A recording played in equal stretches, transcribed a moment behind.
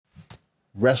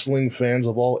wrestling fans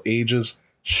of all ages,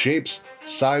 shapes,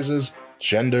 sizes,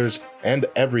 genders, and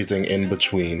everything in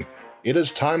between. It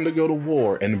is time to go to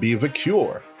war and be the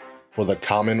cure for the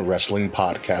Common Wrestling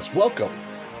Podcast. Welcome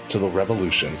to the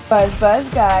revolution. Buzz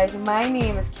guys, my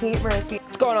name is Kate Murphy.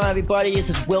 What's going on, everybody? This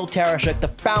is Will Tarashuk, the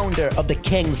founder of the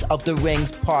Kings of the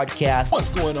Rings podcast.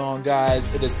 What's going on,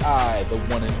 guys? It is I, the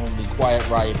one and only Quiet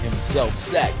Riot himself,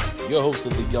 Zach, your host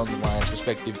of the Young Lions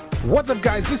Perspective. What's up,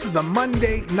 guys? This is the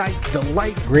Monday Night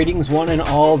Delight. Greetings, one and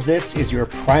all. This is your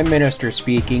Prime Minister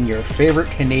speaking, your favorite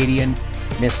Canadian,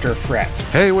 Mr. Fret.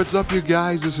 Hey, what's up, you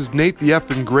guys? This is Nate the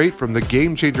Effing Great from the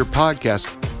Game Changer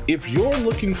podcast. If you're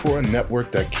looking for a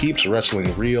network that keeps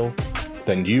wrestling real,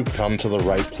 then you've come to the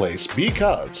right place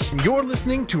because you're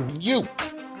listening to You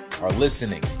are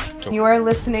listening to You are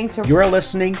listening to You are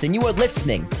listening. Then you are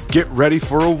listening. Get ready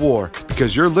for a war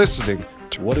because you're listening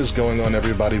to what is going on,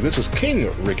 everybody? This is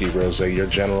King Ricky Rose, your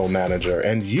general manager,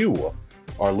 and you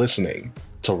are listening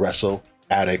to Wrestle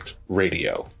Addict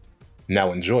Radio.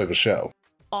 Now enjoy the show.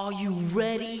 Are you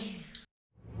ready?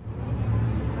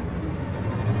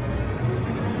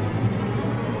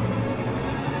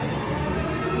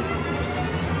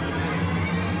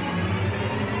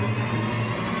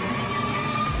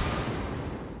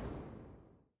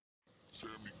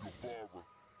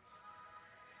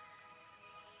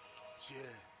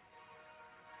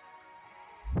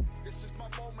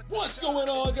 What's going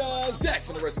on, guys? Zach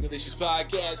from the Wrestling Delicious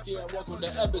podcast here, and welcome to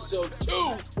episode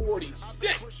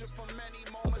 246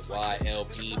 of the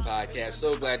YLP podcast.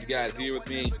 So glad you guys are here with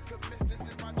me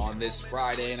on this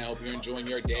Friday, and I hope you're enjoying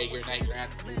your day, your night, your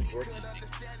afternoon, your evening,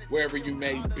 wherever you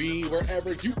may be,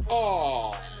 wherever you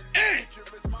are in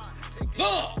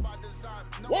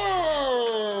the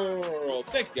world.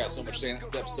 Thank you guys so much for checking out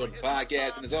this episode of the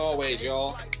podcast, and as always,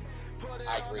 y'all,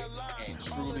 I greatly and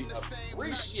truly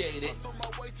appreciate it.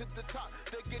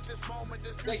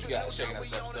 Thank you guys for checking out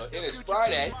this episode. It is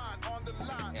Friday,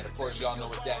 and of course, y'all know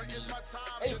what that means.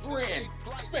 A brand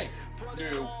spanking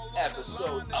new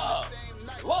episode of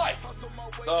Light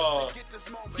the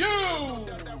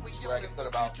Fuse, where I can talk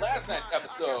about last night's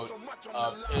episode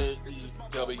of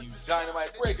AEW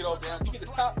Dynamite. Break it all down. Give me the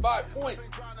top 5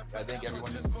 points I think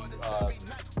everyone needs to be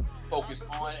focused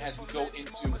on as we go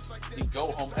into the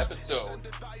go home episode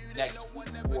next week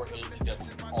for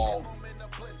AEW All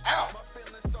Out.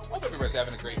 Hope everybody's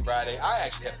having a great Friday. I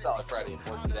actually had a solid Friday at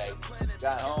work today.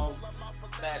 Got home,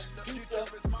 smashed some pizza,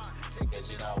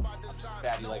 because you know I'm just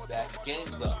fatty like that.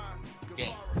 Gains though,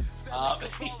 gains. I'm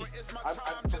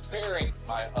preparing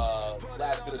my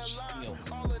last bit of cheat meals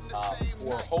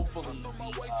for hopefully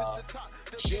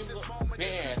the gym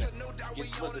ban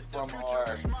gets lifted from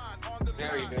our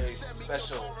very, very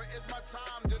special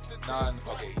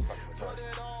he's fucking retarded.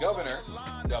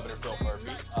 Governor Phil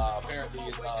Murphy, apparently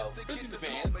is lifting the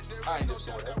ban, kind of,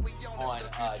 sort of, on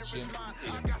gyms in the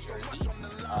state of New Jersey.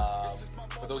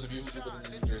 For those of you who live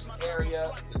in the New Jersey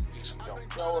area, just in case you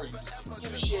don't know or you just didn't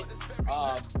give a shit,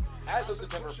 as of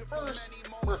September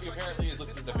 1st, Murphy apparently is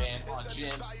lifting the ban on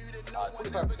gyms,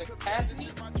 25% capacity,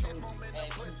 and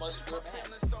you must wear a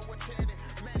mask.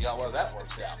 See how well that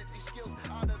works out.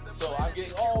 So I'm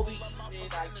getting all the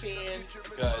in I can,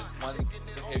 because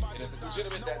if it's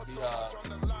legitimate that the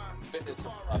fitness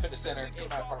center in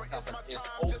my apartment complex is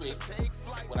open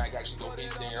when I actually go in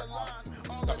there on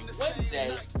this coming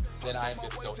Wednesday, then I'm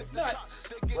good to go. If not,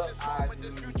 well, I'm going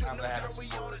to have some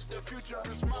words with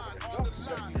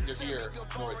neither here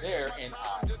nor there, and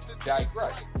I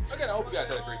digress. Again, I hope you guys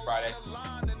had a great Friday.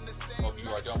 Hope you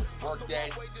are done with your work day.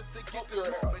 Hope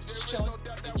you're just chilling,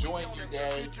 enjoying your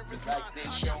day. The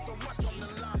backstage show is key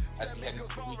as we head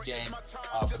into the weekend.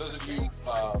 For those of you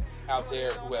out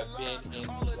there who have been in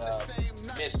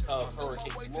the midst of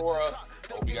Hurricane Laura,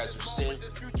 I hope you guys are safe.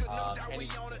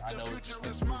 I know we just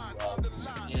went through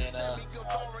Louisiana,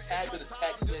 tad bit of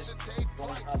Texas,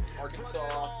 going up to Arkansas.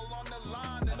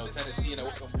 I know Tennessee, and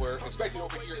we're expecting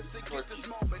over here in the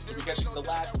Northeast to be catching the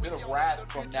last bit of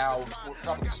wrath from now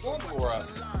Tropical Storm Laura.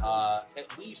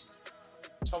 At least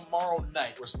tomorrow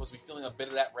night, we're supposed to be feeling a bit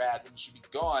of that wrath, and it should be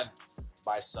gone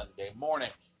by Sunday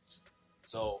morning.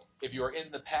 So if you are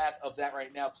in the path of that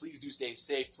right now, please do stay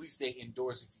safe. Please stay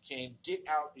indoors if you can. Get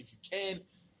out if you can.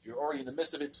 If you're already in the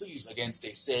midst of it, please, again,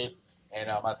 stay safe. And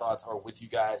my thoughts are with you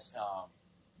guys.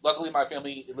 Luckily, my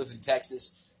family lives in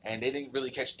Texas, and they didn't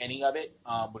really catch any of it,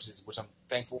 which I'm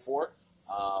thankful for.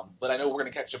 But I know we're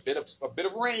going to catch a bit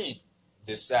of rain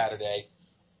this Saturday.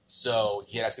 So,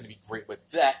 yeah, that's going to be great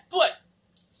with that. But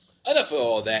enough of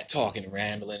all that talking,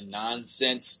 rambling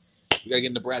nonsense. We got to get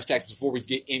into brass tacks before we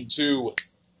get into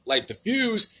Light the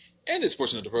Fuse. And this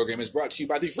portion of the program is brought to you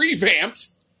by the revamped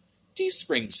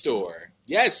Teespring store.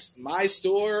 Yes, my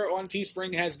store on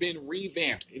Teespring has been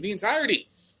revamped. The entirety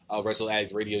of Wrestle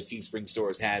Addict Radio's Teespring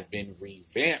stores have been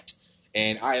revamped.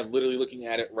 And I am literally looking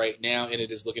at it right now, and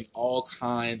it is looking all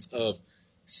kinds of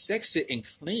sexy and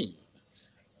clean.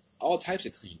 All types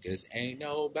of clean, because ain't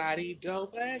nobody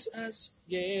dope as us.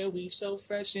 Yeah, we so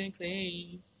fresh and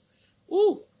clean.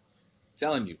 Woo!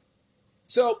 Telling you.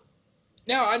 So,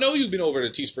 now I know you've been over to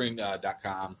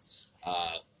teespring.com /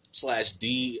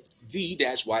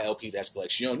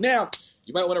 the-YLP-collection. Now,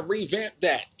 you might want to revamp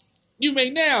that. You may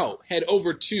now head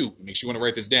over to, make sure you want to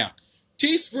write this down,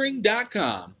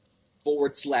 teespring.com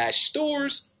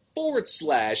 /stores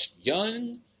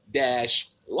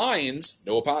 /young-lions,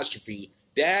 no apostrophe,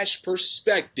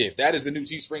 -perspective. That is the new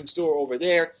Teespring store over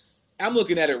there. I'm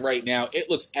looking at it right now. It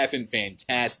looks effing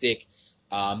fantastic.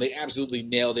 They absolutely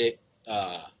nailed it.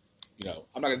 I'm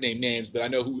not going to name names, but I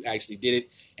know who actually did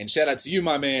it. And shout out to you,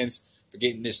 my mans, for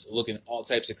getting this looking all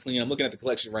types of clean. I'm looking at the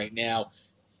collection right now.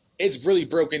 It's really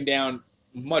broken down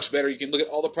much better. You can look at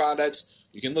all the products.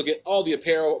 You can look at all the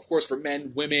apparel, of course, for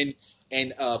men, women,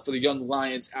 and for the young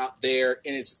lions out there.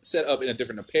 And it's set up in a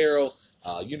different apparel.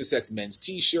 Unisex men's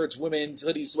t-shirts, women's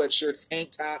hoodies, sweatshirts,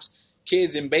 tank tops,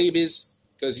 kids and babies.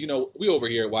 Because, we over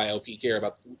here at YLP care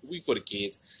about, we for the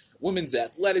kids. Women's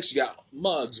athletics, you got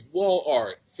mugs, wall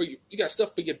art, you got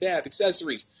stuff for your bath,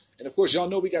 accessories. And, of course, y'all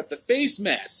know we got the face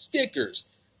masks,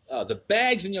 stickers, the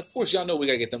bags, and, of course, y'all know we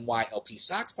got to get them YLP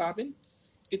socks popping.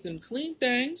 Get them clean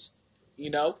things,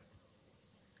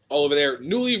 all over there.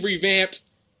 Newly revamped,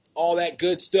 all that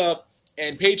good stuff.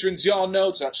 And patrons, y'all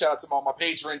know, so shout out to all my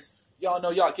patrons. Y'all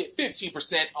know y'all get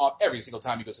 15% off every single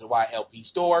time you go to the YLP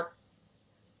store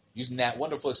using that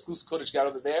wonderful exclusive code that you got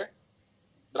over there.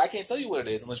 But I can't tell you what it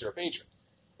is unless you're a patron.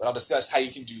 But I'll discuss how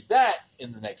you can do that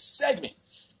in the next segment.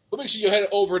 But make sure you head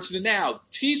over to the now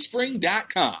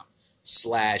teespring.com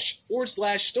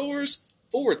 /stores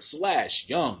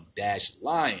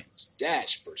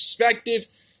 /young-lions-perspective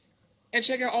and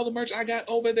check out all the merch I got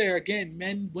over there. Again,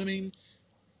 men, women,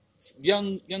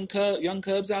 young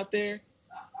cubs out there.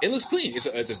 It looks clean. It's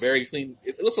a very clean.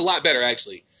 It looks a lot better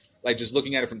actually. Like just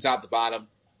looking at it from top to bottom.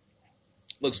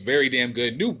 Looks very damn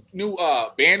good. New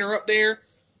banner up there.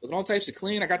 Looking all types of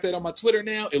clean. I got that on my Twitter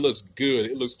now. It looks good.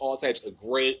 It looks all types of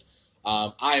great.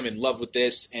 I am in love with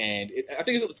this, and I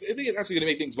think it's actually going to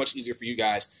make things much easier for you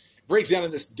guys. It breaks down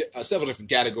into several different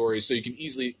categories, so you can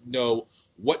easily know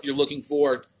what you're looking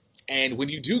for. And when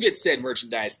you do get said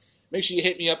merchandise, make sure you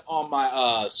hit me up on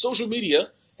my social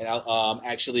media, and I'll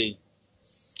actually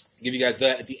give you guys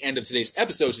that at the end of today's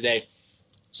episode today,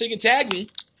 so you can tag me,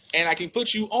 and I can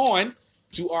put you on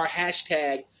to our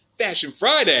hashtag Fashion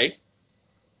Friday.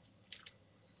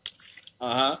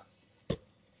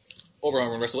 Over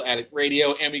on Wrestle Addict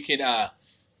Radio, and we can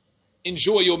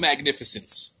enjoy your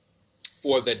magnificence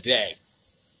for the day.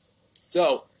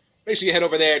 So make sure you head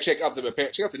over there, check out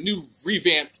the new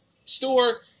revamped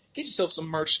store, get yourself some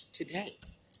merch today.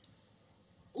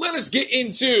 Let us get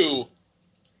into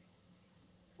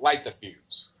Light the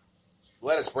Fuse.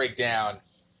 Let us break down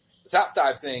the top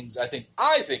 5 things I think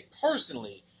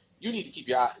personally you need to keep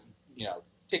your eye,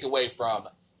 take away from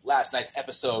last night's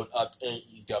episode of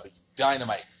AEW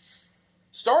Dynamite.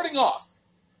 Starting off,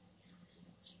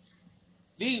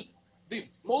 the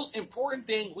most important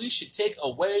thing we should take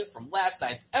away from last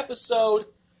night's episode,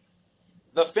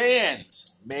 the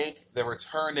fans make their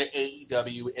return to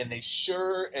AEW, and they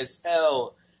sure as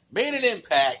hell made an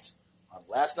impact on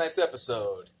last night's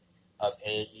episode of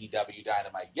AEW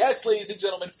Dynamite. Yes, ladies and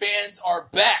gentlemen, fans are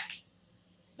back.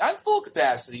 Not in full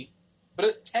capacity, but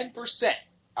at 10%,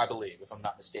 I believe, if I'm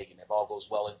not mistaken. If all goes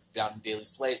well down in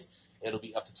Daly's place, it'll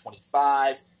be up to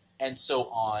 25, and so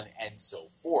on and so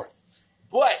forth.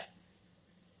 But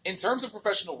in terms of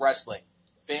professional wrestling,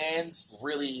 fans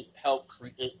really help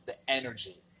create the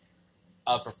energy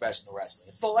of professional wrestling.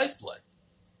 It's the lifeblood.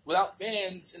 Without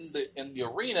fans in the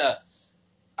arena,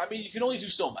 I mean, you can only do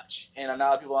so much. And a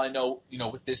lot of people I know,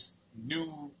 with this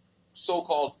new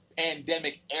so-called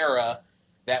pandemic era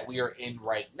that we are in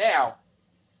right now,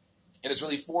 it has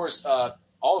really forced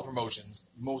all the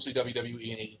promotions, mostly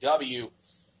WWE and AEW,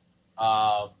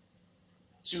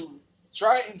 to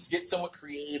try and get somewhat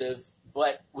creative,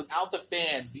 but without the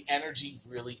fans, the energy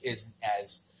really isn't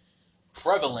as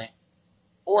prevalent,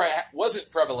 or wasn't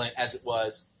prevalent as it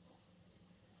was,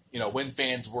 when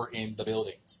fans were in the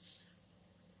buildings.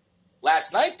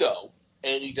 Last night, though,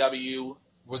 AEW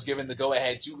was given the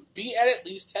go-ahead to be at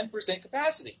least 10%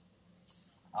 capacity.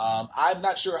 I'm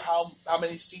not sure how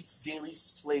many seats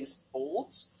Daly's place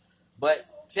holds, but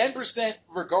 10%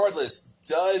 regardless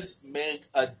does make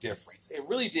a difference. It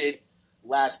really did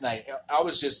last night. I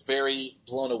was just very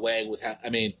blown away with how,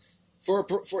 for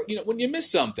when you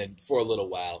miss something for a little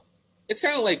while, it's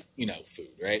kind of like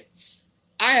food, right?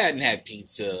 I hadn't had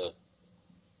pizza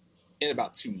in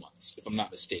about 2 months, if I'm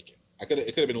not mistaken. It could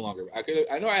have been longer. I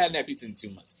know I hadn't had pizza in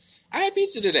 2 months. I had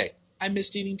pizza today. I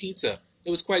missed eating pizza. It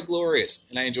was quite glorious,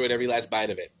 and I enjoyed every last bite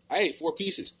of it. I ate 4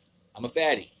 pieces. I'm a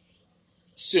fatty.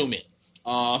 Sue me.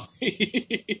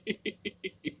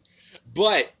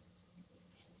 But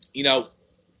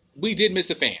we did miss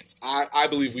the fans. I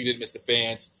believe we did miss the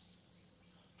fans.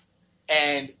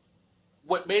 And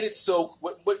what made it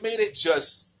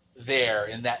just there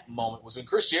in that moment was when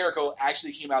Chris Jericho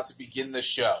actually came out to begin the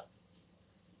show.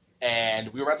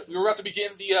 And we were about to begin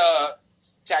the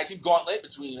tag team gauntlet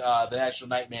between the Natural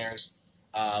Nightmares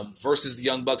versus the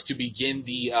Young Bucks to begin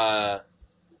the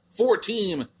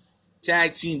 4-team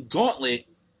tag team gauntlet.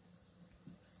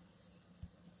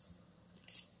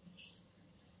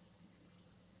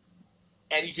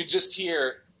 And you could just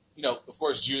hear, of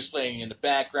course, Judas playing in the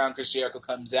background. Chris Jericho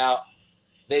comes out.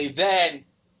 They then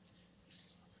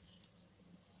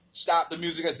stop the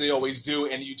music as they always do,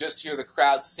 and you just hear the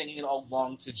crowd singing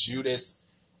along to Judas.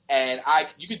 And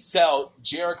you could tell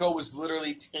Jericho was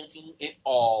literally taking it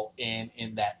all in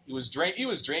that. He was drinking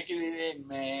it in,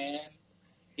 man.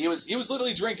 He was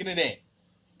literally drinking it in.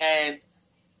 And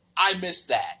I missed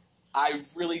that. I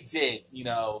really did,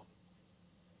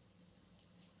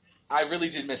 I really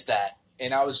did miss that.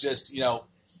 And I was just,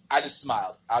 I just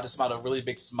smiled. I just smiled a really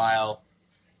big smile.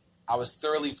 I was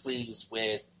thoroughly pleased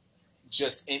with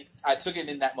I took it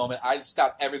in that moment. I just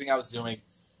stopped everything I was doing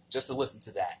just to listen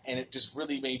to that. And it just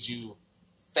really made you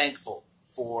thankful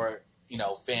for,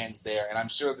 fans there. And I'm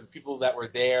sure the people that were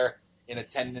there in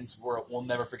attendance will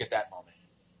never forget that moment.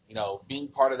 Being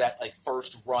part of that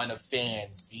first run of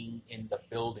fans being in the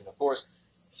building. Of course,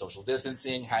 social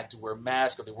distancing, had to wear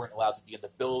masks or they weren't allowed to be in the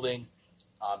building.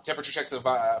 Temperature checks, if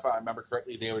I remember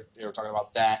correctly, they were talking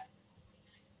about that.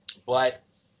 But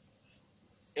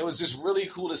it was just really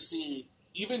cool to see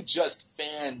even just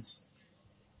fans,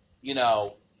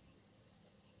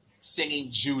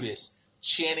 singing Judas,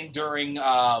 chanting during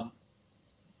the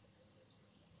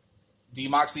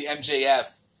Moxley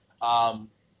MJF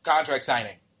contract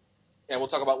signing. And we'll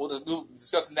be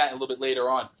discussing that a little bit later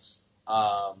on.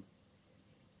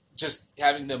 Just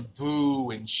having them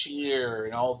boo and cheer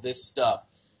and all this stuff.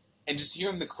 And just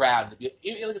hearing the crowd. Like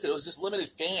I said, it was just limited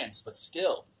fans, but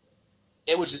still.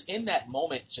 It was just in that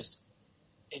moment just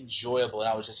enjoyable. And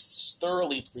I was just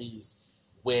thoroughly pleased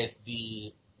with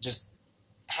just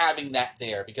having that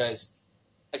there. Because,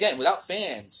 again, without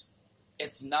fans,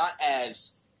 it's not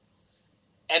as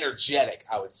energetic,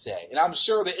 I would say. And I'm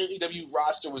sure the AEW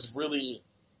roster was really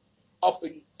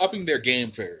upping their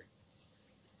game for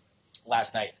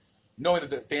last night, knowing that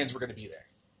the fans were going to be there,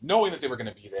 knowing that they were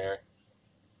going to be there.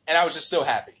 And I was just so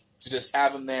happy to just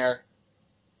have them there.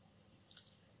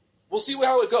 We'll see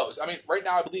how it goes. I mean, right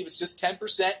now I believe it's just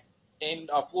 10% in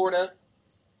Florida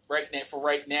right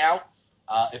now.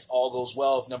 If all goes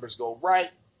well, if numbers go right,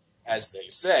 as they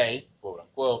say, quote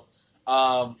unquote,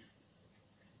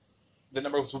 the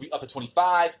numbers will be up to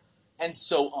 25, and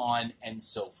so on and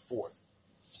so forth.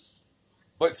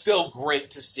 But still great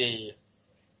to see,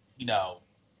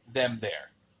 them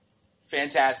there.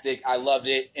 Fantastic. I loved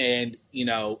it. And,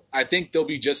 I think they'll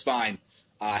be just fine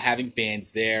having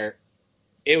fans there.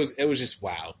 It was just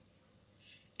wow.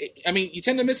 You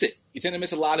tend to miss it. You tend to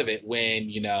miss a lot of it when,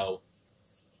 you don't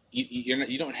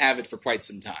have it for quite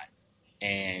some time.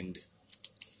 And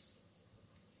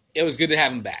it was good to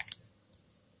have them back.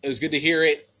 It was good to hear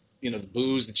it, the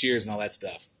boos, the cheers, and all that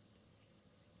stuff.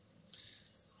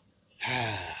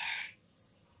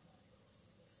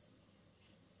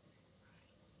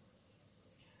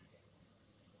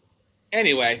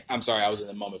 Anyway, I'm sorry, I was in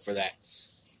the moment for that.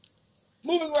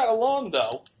 Moving right along,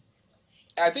 though,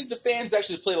 and I think the fans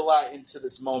actually played a lot into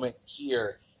this moment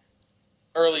here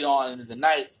early on in the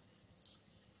night.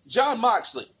 Jon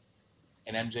Moxley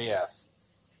and MJF.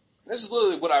 This is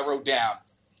literally what I wrote down.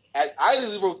 I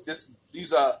literally wrote these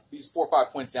 4 or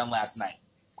 5 points down last night.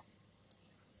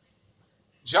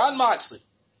 Jon Moxley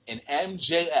and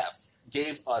MJF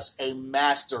gave us a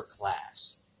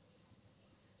masterclass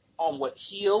on what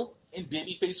heel and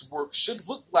babyface work should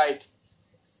look like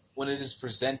when it is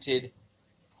presented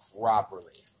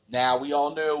properly. Now, we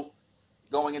all knew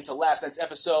going into last night's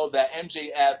episode that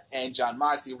MJF and Jon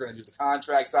Moxley were going to do the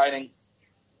contract signing.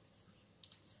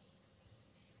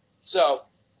 So,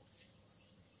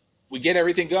 we get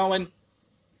everything going.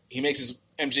 MJF makes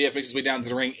his way down to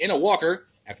the ring in a walker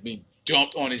after being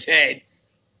dumped on his head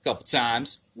a couple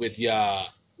times with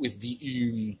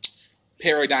the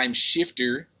paradigm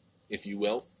shifter, if you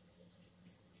will.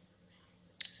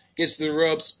 Gets to the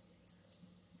ropes,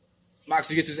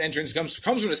 Moxley gets his entrance, comes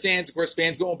from the stands. Of course,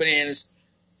 fans going bananas.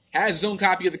 Has his own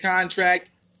copy of the contract.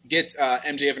 Gets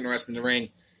MJF and the rest in the ring.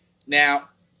 Now,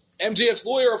 MJF's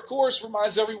lawyer, of course,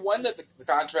 reminds everyone that the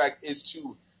contract is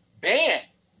to ban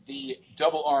the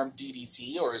double arm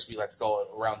DDT, or as we like to call it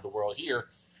around the world here,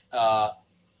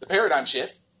 the paradigm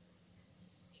shift.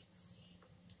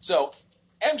 So,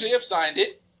 MJF signed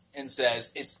it and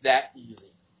says it's that easy.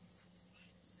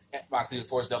 Moxley, of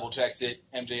course, double checks it.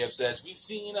 MJF says, we've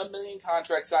seen 1 million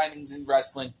contract signings in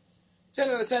wrestling. 10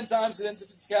 out of 10 times it ends in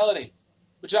physicality.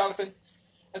 But Jonathan,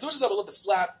 as much as I would love to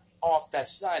slap off that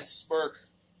side smirk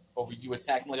over you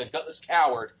attacking like a gutless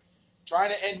coward,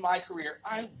 trying to end my career,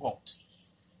 I won't.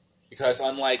 Because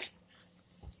unlike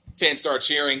fans start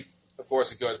cheering, of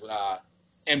course it goes when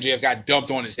MJF got dumped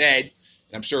on his head.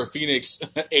 And I'm sure Phoenix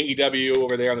AEW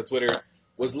over there on the Twitter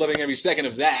was loving every second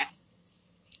of that.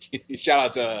 Shout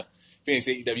out to Phoenix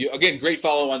AEW. Again, great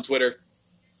follow on Twitter.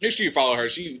 Make sure you follow her.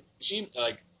 She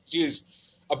is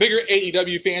a bigger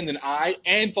AEW fan than I,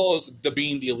 and follows the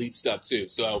Being the Elite stuff too.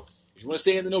 So if you want to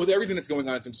stay in the know with everything that's going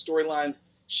on in some storylines,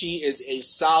 she is a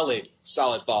solid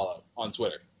follow on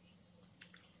Twitter.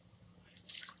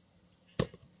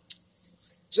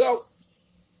 So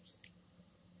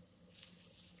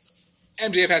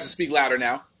MJF has to speak louder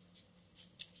now,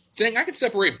 saying, I can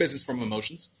separate business from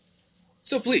emotions.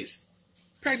 So please,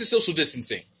 practice social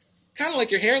distancing. Kind of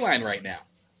like your hairline right now.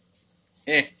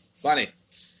 Funny.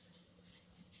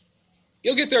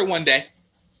 You'll get there one day,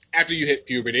 after you hit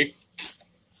puberty.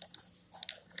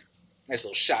 Nice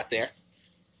little shot there.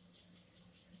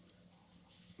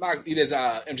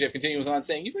 MJF continues on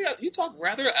saying, you talk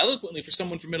rather eloquently for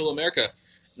someone from Middle America.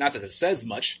 Not that it says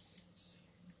much.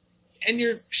 And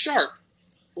you're sharp,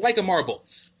 like a marble.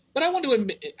 But I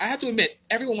have to admit,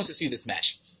 everyone wants to see this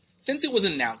match. Since it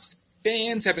was announced,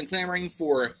 fans have been clamoring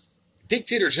for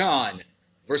Dictator John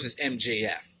versus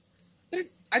MJF. But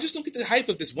I just don't get the hype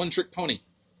of this one-trick pony.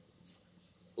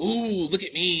 Ooh, look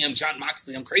at me, I'm John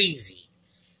Moxley, I'm crazy.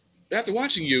 But after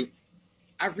watching you,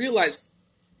 I realized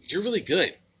you're really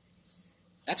good.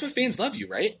 That's why fans love you,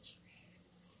 right?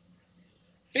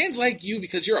 Fans like you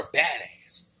because you're a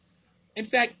badass. In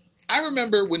fact, I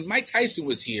remember when Mike Tyson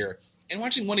was here and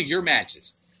watching one of your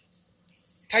matches.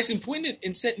 Tyson pointed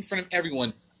and said in front of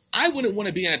everyone, I wouldn't want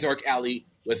to be in a dark alley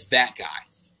with that guy.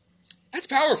 That's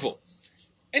powerful.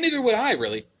 And neither would I,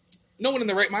 really. No one in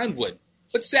their right mind would.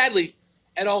 But sadly,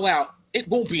 at All Out, it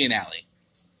won't be an alley.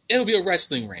 It'll be a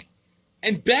wrestling ring.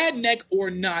 And bad neck or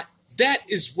not, that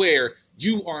is where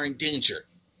you are in danger.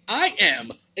 I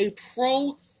am a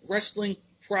pro wrestling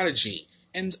prodigy.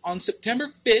 And on September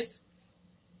 5th,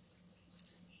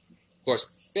 of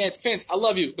course, fans, I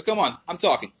love you, but come on, I'm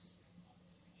talking.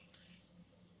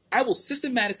 I will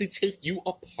systematically take you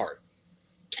apart,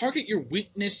 target your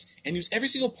weakness, and use every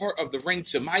single part of the ring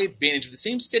to my advantage with the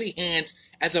same steady hands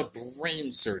as a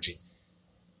brain surgeon.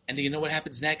 And do you know what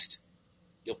happens next?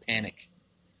 You'll panic.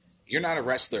 You're not a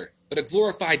wrestler, but a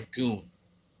glorified goon.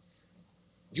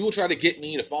 You will try to get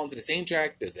me to fall into the same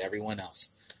track as everyone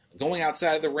else, going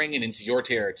outside of the ring and into your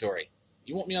territory.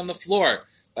 You want me on the floor,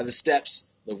 by the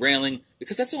steps, the railing,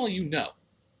 because that's all you know.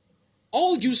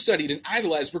 All you studied and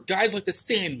idolized were guys like the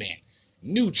Sandman,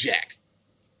 New Jack,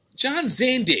 John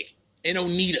Zandig, and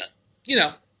Onita. You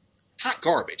know, hot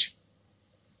garbage.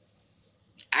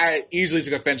 I easily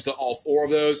took offense to all 4 of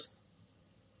those.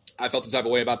 I felt some type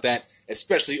of way about that,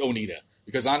 especially Onita.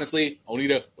 Because honestly,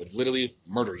 Onita would literally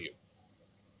murder you.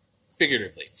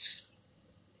 Figuratively.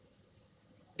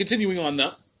 Continuing on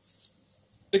though.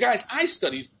 The guys I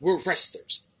studied were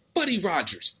wrestlers. Buddy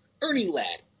Rogers, Ernie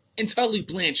Ladd, and Tully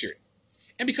Blanchard.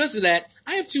 And because of that,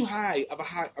 I have too high of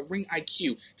a ring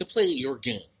IQ to play your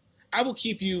game. I will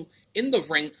keep you in the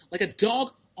ring like a dog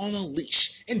on a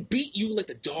leash and beat you like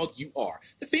the dog you are.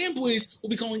 The fanboys will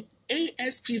be calling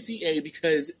ASPCA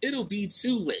because it'll be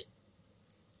too late.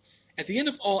 At the end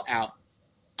of All Out,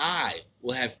 I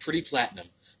will have Pretty Platinum,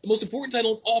 the most important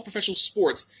title of all professional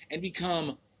sports, and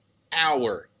become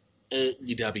our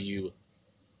AEW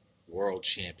World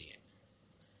Champion.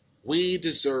 We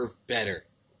deserve better.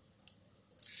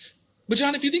 But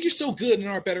John, if you think you're so good and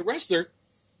are a better wrestler,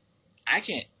 I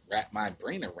can't wrap my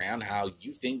brain around how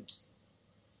you think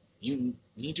you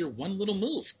need your one little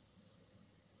move.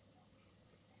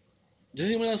 Does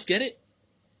anyone else get it?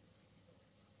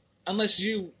 Unless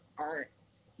you are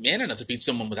man enough to beat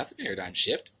someone without the paradigm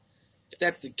shift. If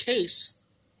that's the case,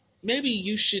 maybe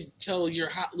you should tell your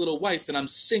hot little wife that I'm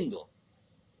single.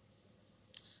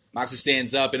 Moxley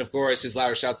stands up, and of course, his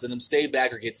louder shouts at him, stay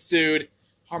back or get sued.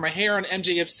 Harm a hair on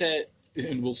MJF's head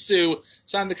and will sue.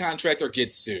 Sign the contract or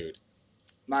get sued.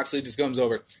 Moxley just comes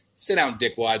over. Sit down,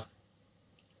 dickwad.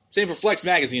 Same for Flex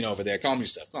Magazine over there. Calm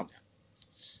yourself. Calm down.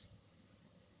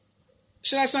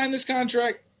 Should I sign this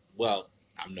contract? Well,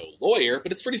 I'm no lawyer,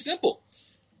 but it's pretty simple.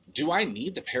 Do I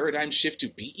need the paradigm shift to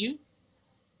beat you?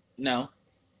 No.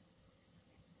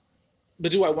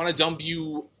 But do I want to dump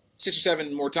you 6 or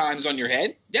 7 more times on your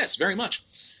head? Yes, very much.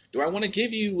 Do I want to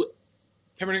give you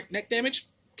permanent neck damage?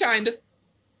 Kinda.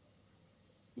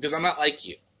 Because I'm not like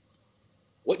you.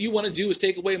 What you want to do is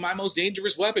take away my most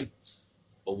dangerous weapon.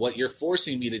 But what you're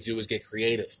forcing me to do is get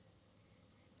creative.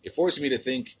 You're forcing me to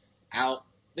think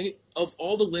of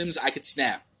all the limbs I could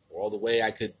snap, or all the way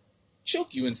I could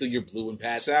choke you until you're blue and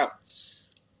pass out.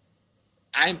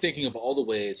 I'm thinking of all the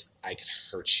ways I could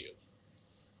hurt you.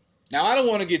 Now, I don't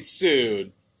want to get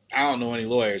sued. I don't know any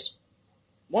lawyers.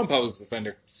 One public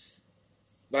defender.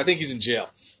 But I think he's in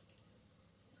jail.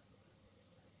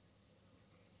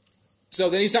 So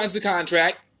then he signs the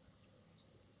contract.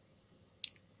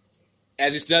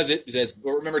 As he does it, he says,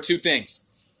 well, remember 2 things.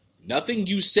 Nothing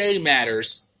you say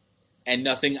matters, and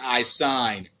nothing I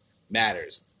sign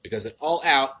matters. Because at All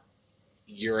Out,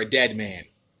 you're a dead man.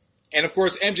 And of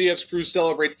course, MJF's crew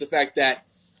celebrates the fact that,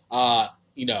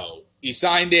 he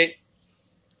signed it.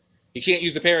 He can't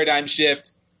use the paradigm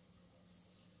shift.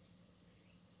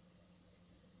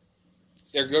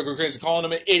 They're calling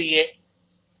him an idiot.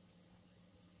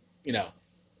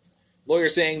 Lawyer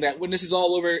saying that when this is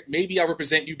all over, maybe I'll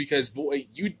represent you because, boy,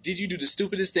 you do the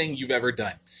stupidest thing you've ever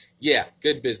done. Yeah,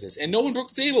 good business. And no one broke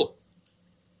the table.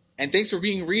 And thanks for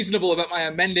being reasonable about my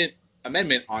amendment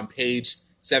on page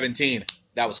 17.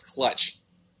 That was clutch.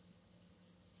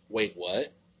 Wait, what?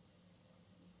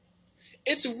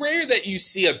 It's rare that you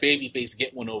see a babyface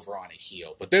get one over on a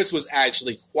heel, but this was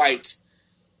actually quite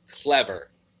clever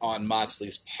on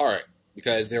Moxley's part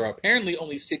because there are apparently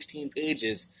only 16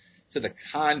 pages to the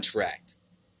contract.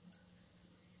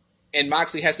 And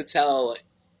Moxley has to tell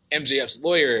MJF's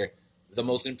lawyer the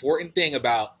most important thing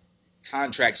about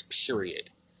contracts, period.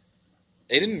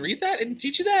 They didn't read that? They didn't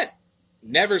teach you that?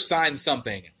 Never sign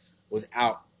something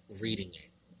without reading it.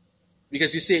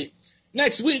 Because you see,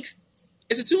 next week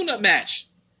is a tune-up match.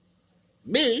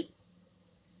 Me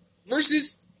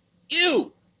versus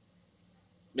you,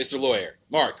 Mr. Lawyer,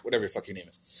 Mark, whatever the fuck your name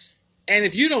is. And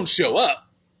if you don't show up,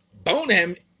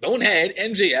 Bonehead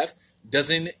MJF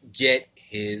doesn't get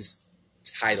his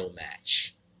title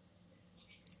match.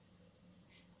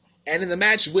 And in the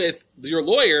match with your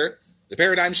lawyer, the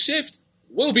paradigm shift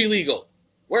will be legal.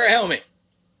 Wear a helmet.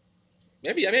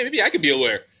 Maybe I could be a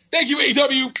lawyer. Thank you,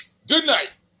 AEW. Good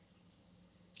night.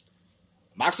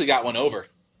 Moxley got one over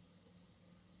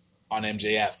on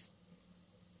MJF.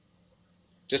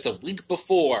 Just a week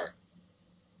before.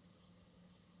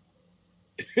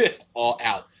 All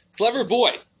Out. Clever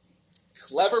boy.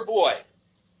 Clever boy.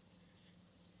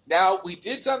 Now, we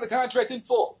did sign the contract in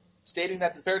full, stating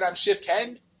that the paradigm shift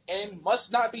can and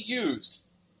must not be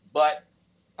used. But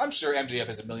I'm sure MJF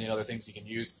has a million other things he can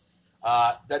use.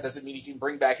 That doesn't mean he can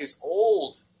bring back his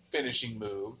old finishing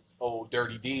move, old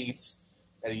dirty deeds,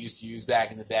 that he used to use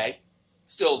back in the day.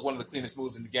 Still one of the cleanest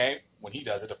moves in the game, when he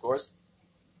does it, of course.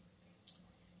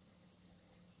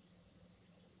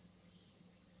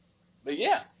 But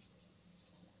yeah.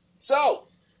 So,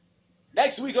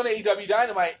 next week on AEW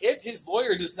Dynamite, if his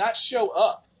lawyer does not show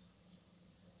up,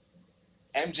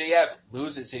 MJF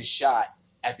loses his shot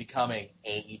at becoming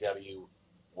AEW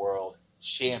World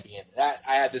Champion. That,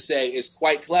 I have to say, is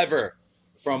quite clever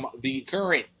from the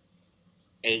current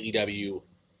AEW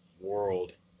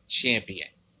World Champion.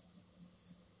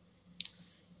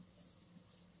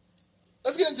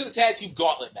 Let's get into the tag team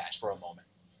gauntlet match for a moment.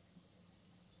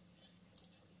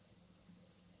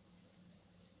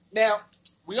 Now,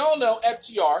 we all know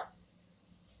FTR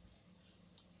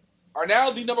are now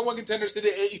the number 1 contenders to the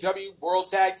AEW World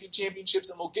Tag Team Championships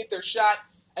and will get their shot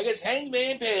against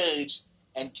Hangman Page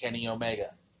and Kenny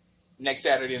Omega next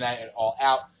Saturday night at All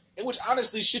Out, in which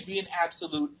honestly should be an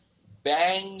absolute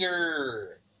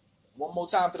banger. One more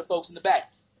time for the folks in the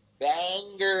back.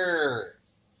 Banger.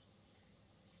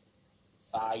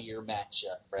 Fire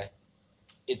matchup, bruh.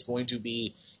 It's going to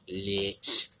be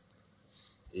lit.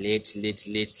 Lit.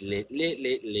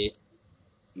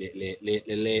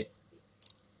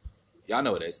 Y'all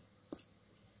know it is.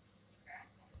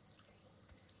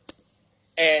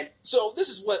 And so this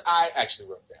is what I actually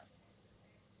wrote down.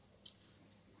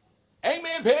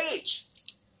 Hangman Page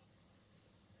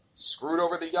screwed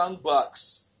over the Young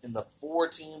Bucks in the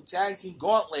 4-team tag team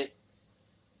gauntlet,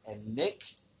 and Nick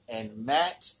and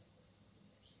Matt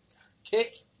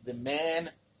kick the man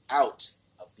out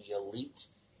of the Elite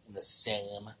in the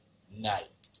same night.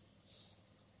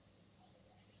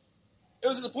 It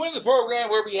was at the point of the program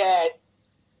where we had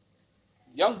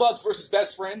Young Bucks versus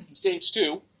Best Friends in Stage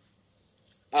 2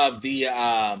 of the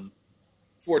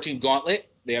 4-team gauntlet.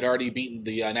 They had already beaten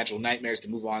the Natural Nightmares to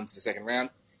move on to the second round.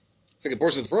 Second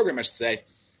portion of the program, I should say.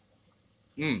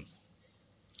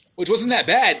 Which wasn't that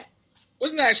bad.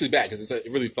 Wasn't actually bad because it's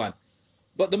really fun.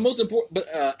 But the most important,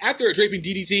 after a draping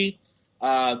DDT,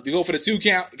 they go for the 2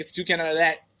 count. It gets a 2 count out of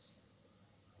that.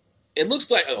 It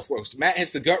looks like, of course, Matt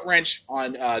hits the gut wrench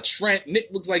on Trent. Nick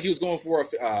looks like he was going for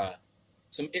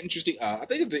some interesting, I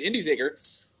think it's the Indie Taker,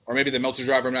 or maybe the Melter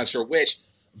Driver, I'm not sure which.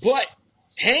 But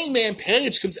Hangman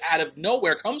Page comes out of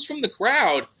nowhere, comes from the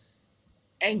crowd,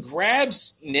 and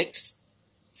grabs Nick's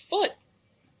foot.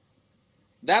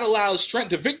 That allows Trent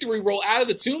to victory roll out of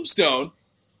the tombstone,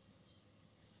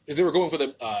 because they were going for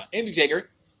the Indie Taker.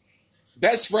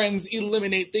 Best Friends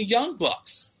eliminate the Young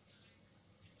Bucks.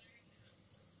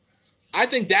 I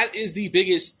think that is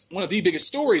one of the biggest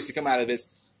stories to come out of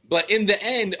this. But in the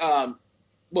end,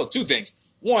 well, 2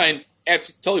 things. One,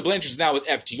 Tully Blanchard's now with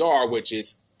FTR, which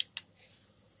is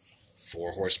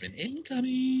 4 Horsemen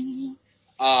incoming.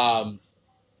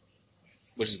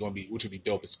 Which would be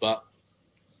dope as fuck.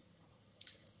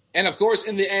 And of course,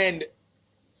 in the end,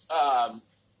 let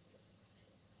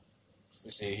me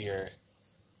see here.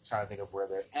 I'm trying to think of where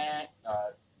they're at.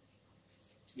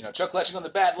 Chuck clutching on the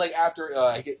bad leg after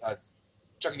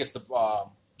Chucky gets the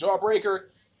jawbreaker.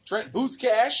 Trent boots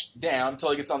Cash down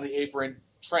until he gets on the apron.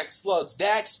 Trent slugs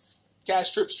Dax.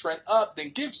 Cash trips Trent up, then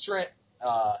gives Trent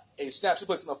a snap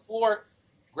suplex on the floor.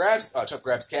 Chuck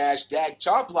grabs Cash. Dag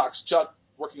chop blocks Chuck,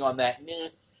 working on that knee.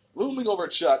 Looming over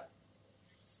Chuck.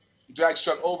 He drags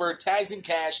Chuck over, tags in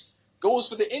Cash, goes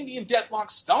for the Indian Deathlock,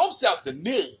 stomps out the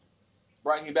knee,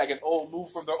 bringing back an old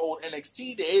move from their old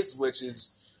NXT days, which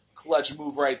is clutch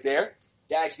move right there.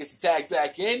 Dax gets the tag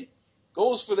back in,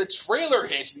 goes for the trailer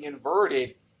hitch, the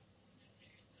inverted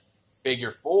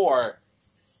figure 4.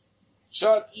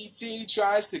 Chuck E.T.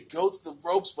 tries to go to the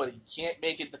ropes, but he can't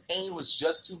make it. The pain was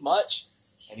just too much,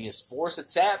 and he is forced to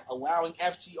tap, allowing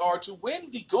FTR to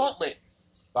win the gauntlet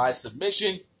by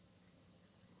submission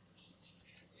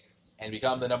and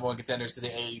become the number 1 contenders to the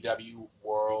AEW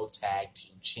World Tag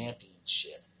Team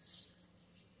Championship.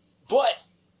 But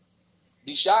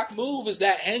the shock move is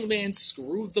that Hangman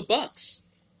screwed the Bucks.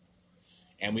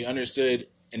 And we understood,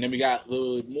 and then we got a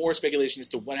little more speculation as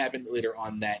to what happened later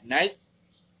on that night.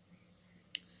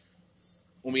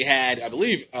 When we had, I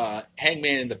believe,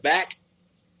 Hangman in the back.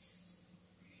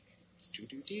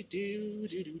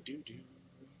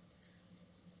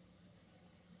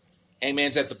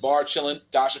 Hangman's at the bar chilling.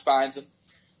 Dasha finds him.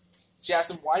 She asks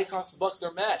him why he cost the Bucks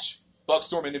their match. Bucks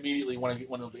storm in immediately, wanting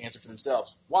to answer for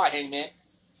themselves. Why, Hangman?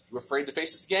 You afraid to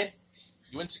face us again?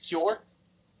 You insecure?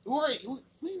 Who are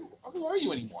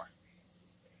you anymore?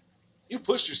 You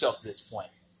pushed yourself to this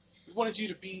point. We wanted you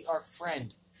to be our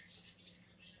friend.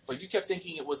 But you kept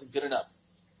thinking it wasn't good enough.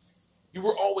 You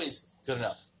were always good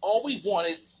enough. All we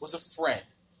wanted was a friend.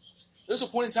 There was a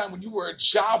point in time when you were a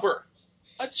jobber.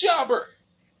 A jobber!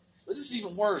 This is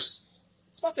even worse.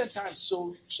 It's about that time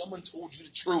someone told you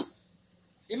the truth.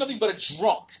 You're nothing but a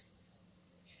drunk.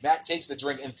 Matt takes the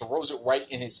drink and throws it right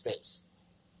in his face.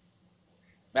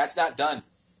 Matt's not done.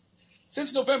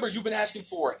 Since November, you've been asking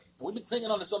for it. We've been clinging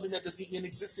on to something that doesn't even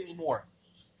exist anymore.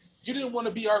 You didn't want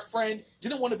to be our friend,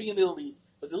 didn't want to be in the Elite,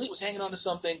 but the Elite was hanging on to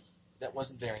something that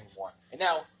wasn't there anymore. And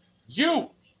now,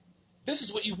 this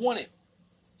is what you wanted.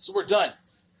 So we're done.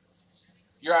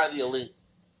 You're out of the Elite.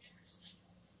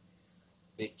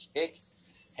 They kick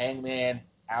Hangman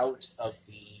out of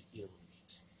the Elite.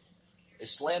 They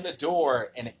slam the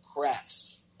door and it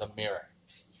cracks the mirror.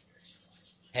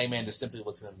 Hangman just simply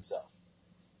looks at himself.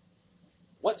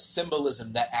 What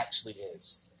symbolism that actually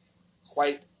is.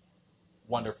 Quite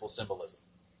wonderful symbolism.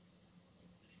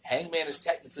 Hangman is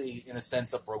technically, in a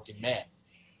sense, a broken man.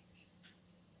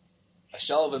 A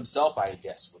shell of himself, I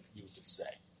guess, what you could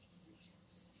say.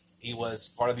 He was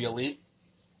part of the Elite,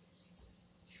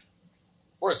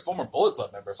 or his former Bullet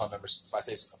Club member, if I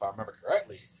remember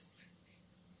correctly.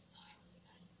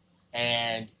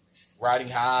 And riding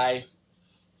high,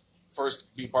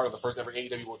 be part of the first ever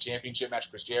AEW World Championship match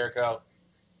with Chris Jericho,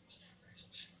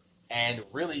 and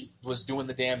really was doing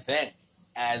the damn thing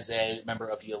as a member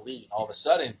of the Elite. All of a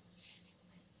sudden,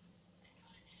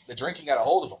 the drinking got a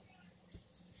hold of him.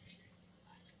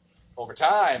 Over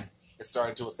time, it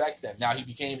started to affect them. Now he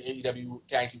became AEW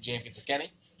Tag Team Champions with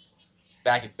Kenny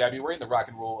back in February in the Rock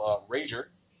and Roll Rager,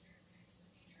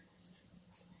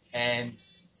 and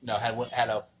had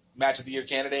a match of the year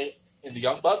candidate in the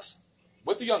Young Bucks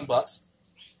with the Young Bucks,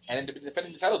 and been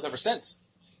defending the titles ever since.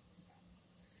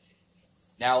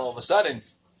 Now all of a sudden,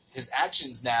 his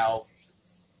actions now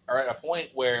are at a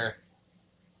point where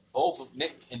both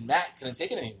Nick and Matt couldn't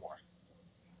take it anymore.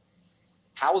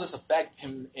 How will this affect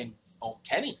him and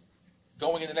Kenny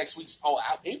going into next week's All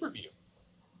Out pay-per-view?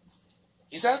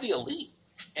 He's out of the Elite,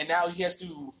 and now he has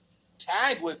to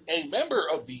tag with a member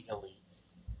of the Elite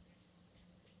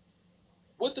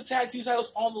with the tag team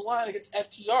titles on the line against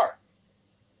FTR.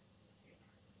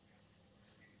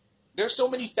 There's so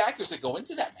many factors that go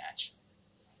into that match.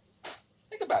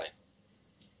 Think about it.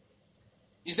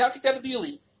 He's now kicked out of the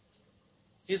Elite.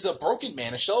 He's a broken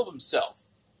man, a shell of himself.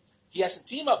 He has to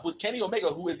team up with Kenny Omega,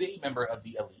 who is a member of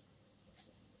the Elite.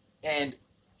 And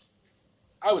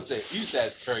I would say, he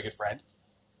says, very good friend.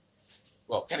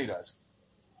 Well, Kenny does.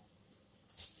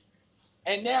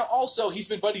 And now also he's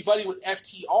been buddy-buddy with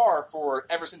FTR for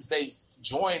ever since they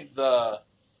joined the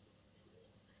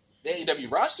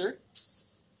AEW roster.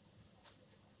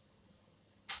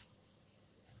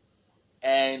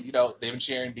 And, you know, they've been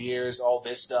sharing beers, all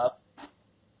this stuff.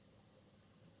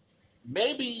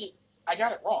 Maybe I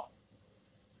got it wrong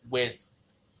with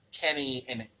Kenny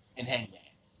and Hangman.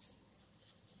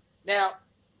 Now,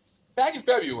 back in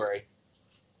February,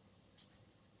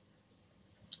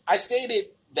 I stated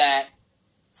that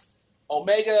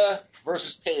Omega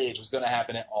versus Page was going to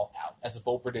happen at All Out as a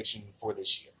bold prediction for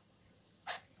this year.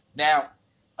 Now,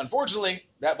 unfortunately,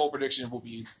 that bold prediction will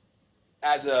be,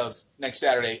 as of next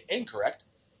Saturday, incorrect,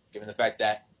 given the fact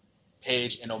that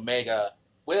Page and Omega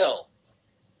will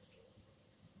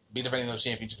be defending those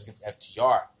championships against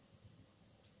FTR.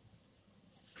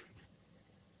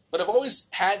 But I've always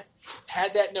had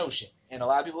that notion, and a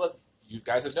lot of people, you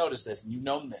guys have noticed this, and you've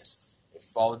known this, if you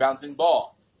follow the bouncing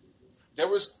ball, there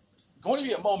was going to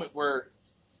be a moment where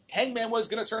Hangman was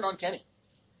going to turn on Kenny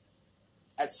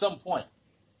at some point.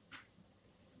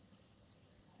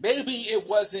 Maybe it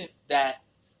wasn't that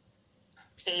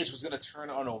Page was going to turn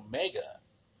on Omega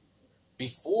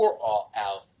before All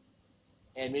Out,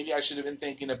 and maybe I should have been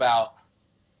thinking about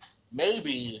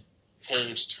maybe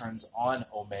Page turns on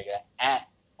Omega at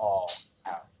All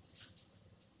Out,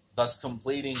 thus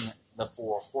completing the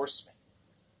Four Horsemen.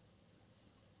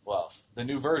 Well, the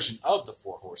new version of the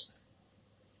Four Horsemen.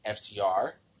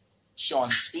 FTR, Shawn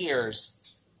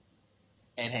Spears,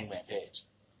 and Hangman Page.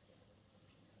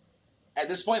 At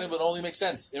this point, it would only make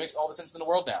sense. It makes all the sense in the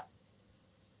world now.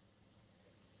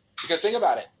 Because think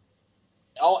about it.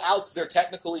 All Out's they're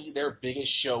technically their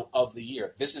biggest show of the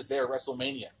year. This is their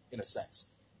WrestleMania, in a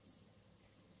sense.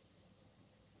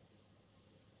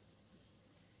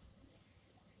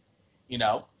 You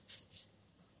know?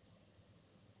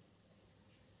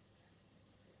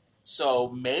 So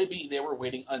maybe they were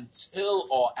waiting until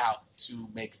All Out to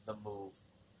make the move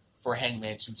for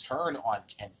Hangman to turn on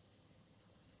Kenny,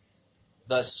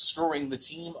 thus screwing the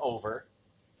team over,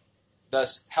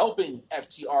 thus helping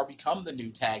FTR become the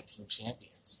new tag team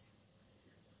champions.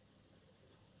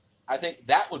 I think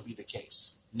that would be the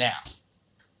case. Now,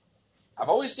 I've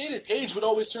always stated Page would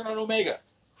always turn on Omega.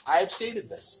 I have stated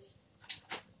this.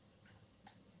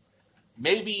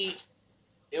 Maybe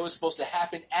it was supposed to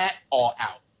happen at All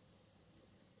Out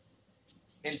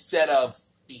instead of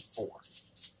before.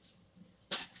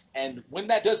 And when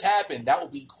that does happen, that will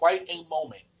be quite a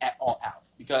moment at All Out,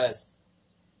 because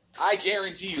I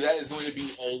guarantee you that is going to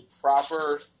be a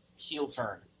proper heel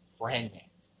turn for Hangman.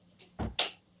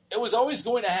 It was always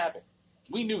going to happen.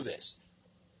 We knew this.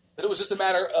 But it was just a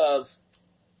matter of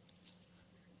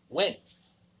when.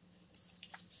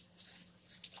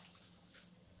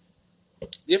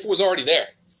 The effort was already there.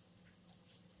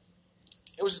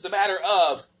 It was just a matter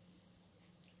of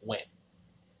when.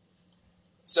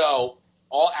 So,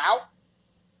 All Out,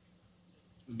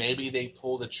 maybe they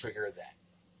pull the trigger then.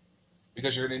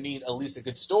 Because you're going to need at least a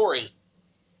good story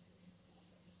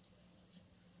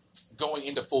going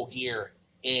into Full Gear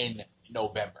in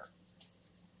November.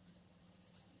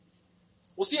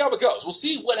 We'll see how it goes. We'll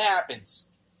see what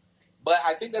happens. But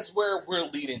I think that's where we're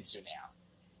leading to now.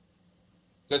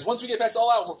 Because once we get past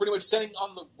All Out, we're pretty much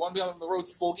on the road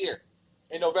to Full Gear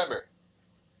in November.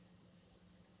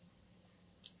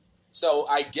 So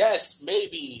I guess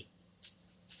maybe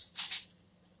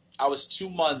I was 2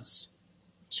 months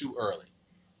too early.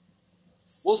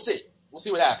 We'll see. We'll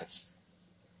see what happens.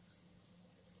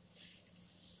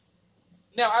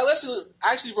 Now, I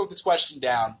actually wrote this question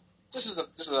down just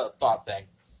as a thought thing.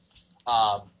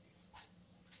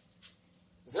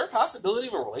 Is there a possibility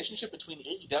of a relationship between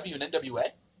AEW and NWA?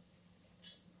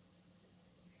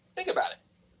 Think about it.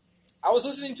 I was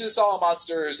listening to Solid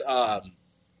Monster's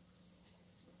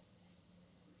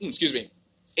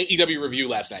AEW review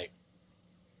last night.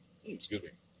 Excuse me.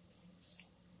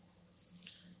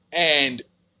 And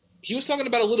he was talking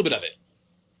about a little bit of it.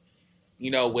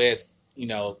 You know, with,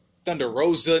 Thunder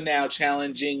Rosa now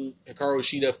challenging Hikaru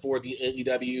Shida for the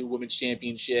AEW Women's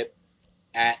Championship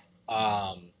at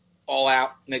All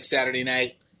Out next Saturday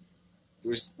night.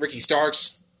 There's Ricky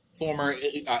Starks, former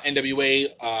NWA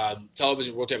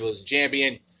Television World Television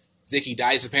Champion. Zicky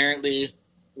Dice apparently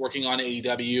working on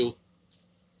AEW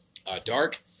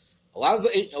Dark. A lot of the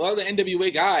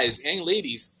NWA guys and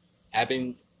ladies have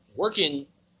been working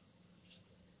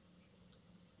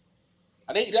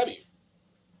on AEW.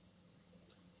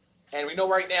 And we know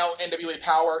right now NWA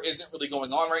Power isn't really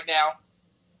going on right now.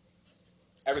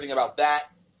 Everything about that.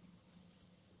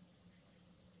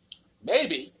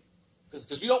 Maybe.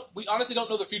 Because we honestly don't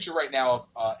know the future right now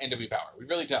of NWA Power. We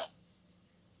really don't.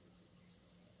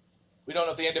 We don't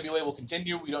know if the NWA will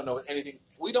continue. We don't know anything.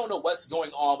 We don't know what's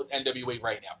going on with NWA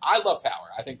right now. I love Power.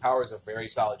 I think Power is a very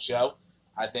solid show.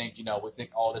 I think, we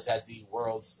think Aldis has the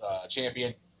world's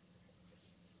champion.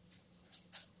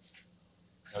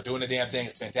 Doing the damn thing.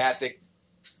 It's fantastic.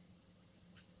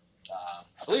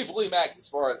 I believe Willie Mack, as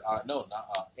far as,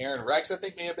 Aaron Rex, I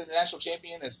think, may have been the national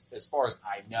champion as far as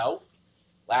I know.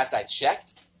 Last I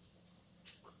checked.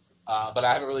 But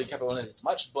I haven't really kept on it as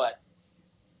much. But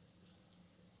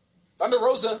Thunder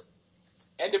Rosa,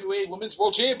 NWA Women's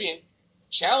World Champion,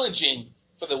 challenging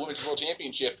for the Women's World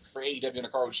Championship for AEW and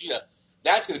Hikaru Shida.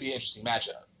 That's going to be an interesting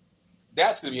matchup.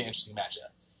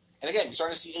 And again, you're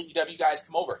starting to see AEW guys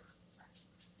come over.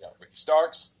 Ricky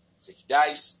Starks, Zicky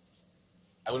Dice.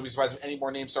 I wouldn't be surprised if any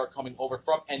more names start coming over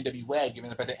from NWA, given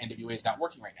the fact that NWA is not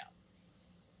working right now.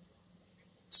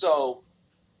 So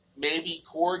maybe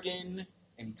Corgan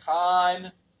and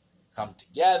Khan come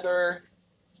together,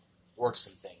 work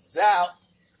some things out,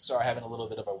 start having a little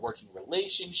bit of a working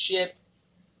relationship.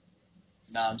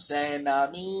 Know what I'm saying? Know what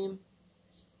I mean?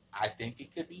 I think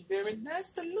it could be very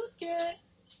nice to look at.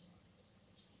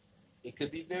 It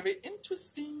could be very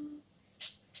interesting.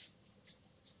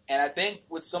 And I think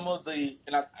with some of the,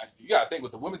 you got to think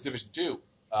with the women's division too,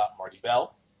 Marty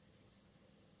Bell.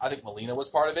 I think Melina was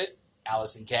part of it.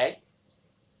 Allison Kay.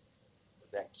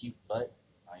 With that cute butt.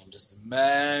 I am just a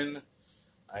man.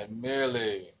 I am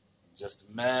merely just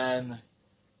a man.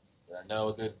 But I know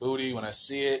a good booty when I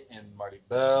see it. And Marty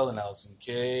Bell and Allison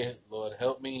Kay. Lord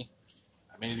help me.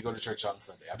 I may need to go to church on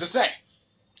Sunday. I'm just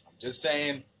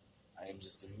saying. I am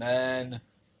just a man.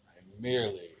 I am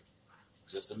merely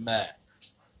just a man.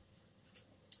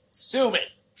 Sue me.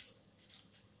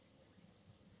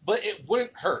 But it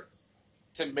wouldn't hurt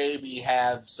to maybe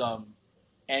have some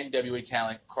NWA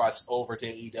talent cross over to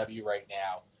AEW right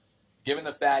now, given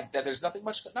the fact that there's not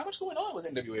much going on with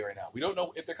NWA right now. We don't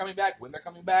know if they're coming back, when they're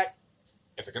coming back,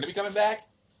 if they're going to be coming back,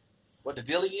 what the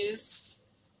deal is.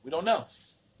 We don't know.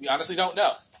 We honestly don't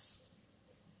know.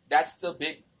 That's the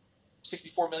big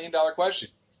 $64 million question.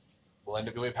 Will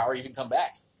NWA Power even come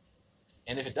back?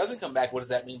 And if it doesn't come back, what does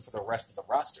that mean for the rest of the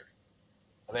roster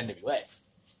of NWA?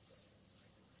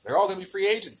 They're all going to be free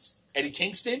agents. Eddie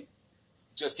Kingston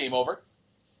just came over.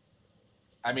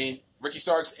 I mean, Ricky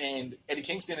Starks and Eddie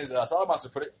Kingston is a solid monster.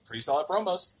 Pretty solid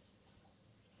promos.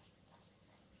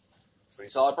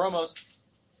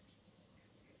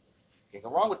 Can't go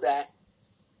wrong with that.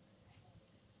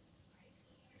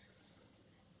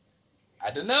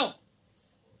 I don't know.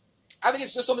 I think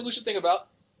it's just something we should think about.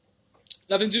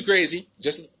 Nothing too crazy. I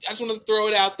just want to throw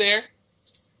it out there. A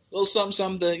little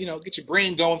something to, get your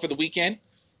brain going for the weekend.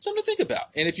 Something to think about.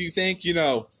 And if you think,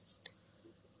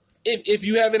 if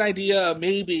you have an idea,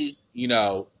 maybe you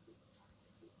have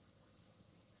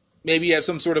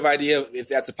some sort of idea if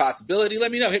that's a possibility,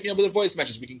 let me know. Hit me up with a voice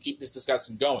message. We can keep this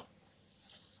discussion going.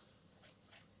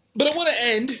 But I want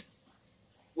to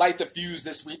light the fuse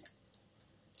this week.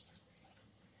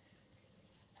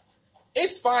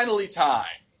 It's finally time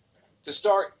to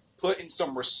start putting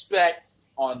some respect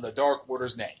on the Dark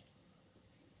Order's name.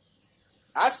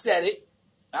 I said it.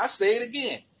 I say it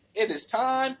again. It is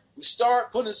time we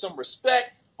start putting some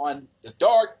respect on the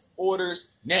Dark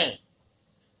Order's name.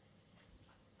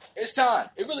 It's time.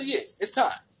 It really is. It's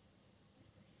time.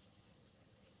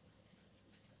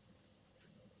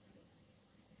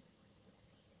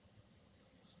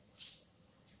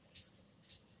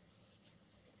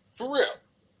 For real.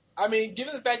 I mean,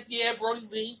 given the fact, Brody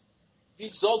Lee, the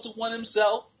Exalted One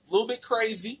himself, a little bit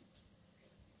crazy.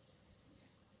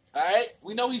 All right?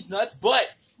 We know he's nuts,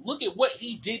 but look at what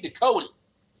he did to Cody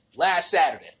last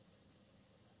Saturday.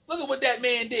 Look at what that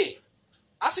man did.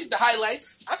 I seen the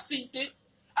highlights. I seen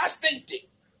it.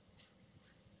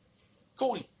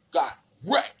 Cody got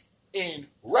wrecked in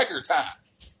record time.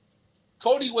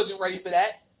 Cody wasn't ready for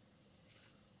that.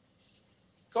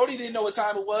 Cody didn't know what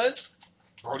time it was.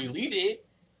 Brody Lee did.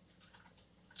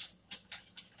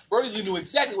 Brody Lee knew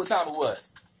exactly what time it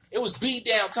was. It was beat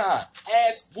down time.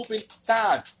 Ass whooping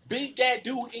time. Beat that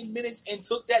dude in minutes and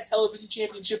took that television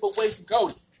championship away from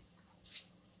Cody.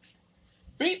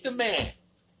 Beat the man.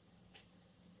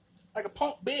 Like a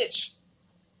punk bitch.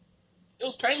 It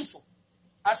was painful.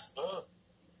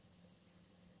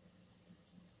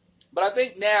 But I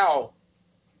think now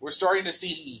we're starting to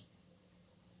see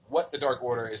what the Dark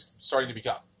Order is starting to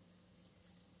become.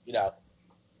 You know,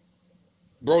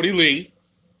 Brody Lee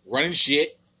running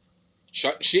shit,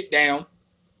 shutting shit down,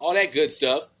 all that good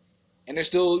stuff. And they're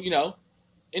still, you know,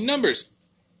 in numbers.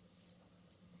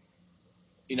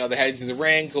 You know, they're heading to the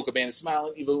ring. Colt Cabana's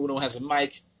smiling. Evil Uno has a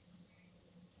mic.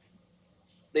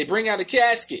 They bring out a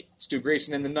casket. Stu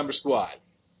Grayson and the Number Squad.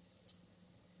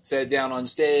 Set it down on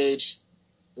stage.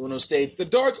 Uno states, the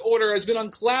Dark Order has been on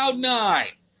Cloud 9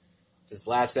 since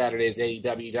last Saturday's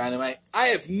AEW Dynamite. I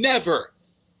have never,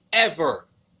 ever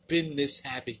been this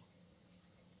happy.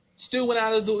 Stu went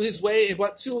out of his way and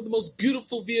bought two of the most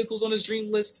beautiful vehicles on his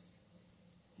dream list.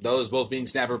 Those both being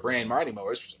Snapper brand riding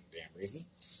mowers for some damn reason.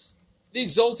 The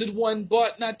Exalted One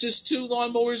bought not just 2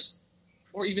 lawnmowers,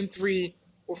 or even 3,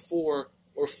 or 4,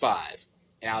 or 5.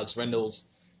 And Alex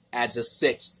Reynolds adds a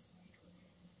 6th.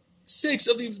 6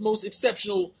 of the most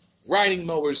exceptional riding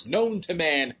mowers known to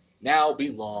man now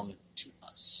belong to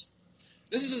us.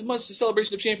 This is as much a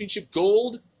celebration of championship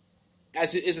gold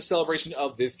as it is a celebration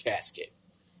of this casket.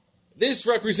 This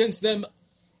represents them,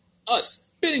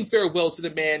 us, bidding farewell to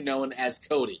the man known as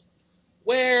Cody.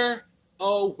 Where,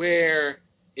 oh where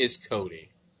is Cody?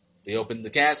 They opened the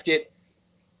casket.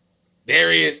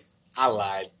 There he is. I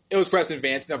lied. It was Preston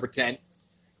Vance, number 10,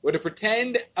 with a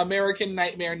pretend American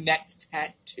Nightmare neck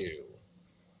tattoo.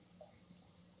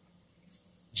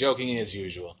 Joking as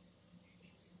usual.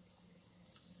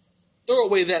 Throw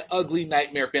away that ugly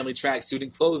Nightmare family tracksuit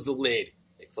and close the lid.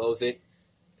 They close it,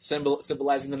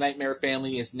 symbolizing the Nightmare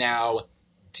family is now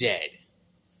dead.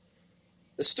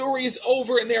 The story is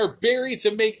over and they are buried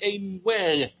to make a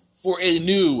way for a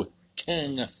new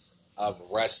king of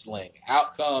wrestling.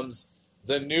 Out comes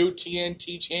the new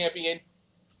TNT champion,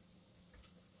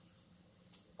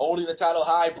 holding the title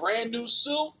high, brand new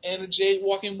suit, and a Jade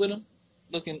walking with him,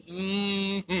 looking,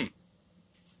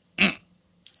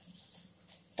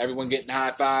 Everyone getting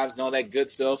high fives and all that good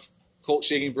stuff. Colt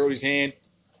shaking Brody's hand.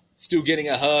 Stu getting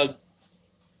a hug.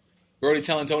 Brody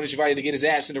telling Tony Schiavone to get his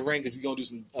ass in the ring because he's going to do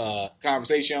some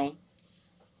conversation.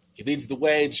 He leads the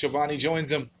way. Schiavone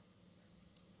joins him.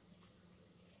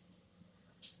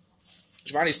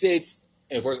 Schiavone states,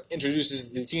 and of course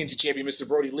introduces the TNT champion, Mr.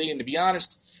 Brody Lee. And to be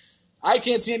honest, I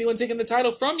can't see anyone taking the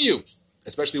title from you,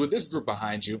 especially with this group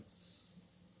behind you.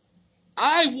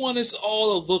 I want us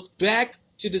all to look back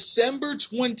to December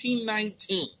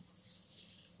 2019.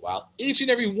 While each and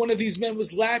every one of these men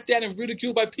was laughed at and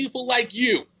ridiculed by people like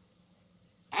you,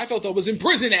 I felt I was in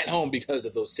prison at home because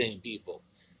of those same people.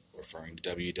 Referring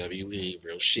to WWE,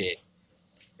 real shit.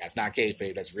 That's not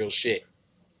kayfabe, that's real shit.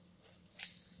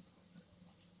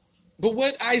 But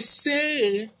what I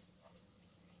say,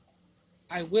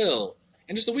 I will.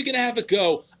 And just a week and a half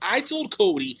ago, I told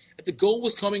Cody that the goal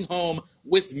was coming home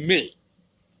with me.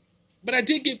 But I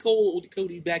did give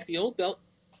Cody back the old belt.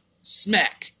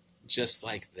 Smack. Just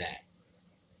like that.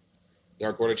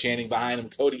 Dark Order chanting behind him,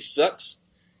 Cody sucks.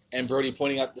 And Brody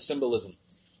pointing out the symbolism.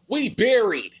 We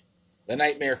buried the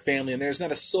Nightmare family, and there's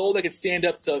not a soul that could stand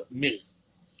up to me.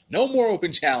 No more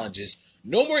open challenges.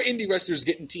 No more indie wrestlers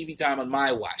getting TV time on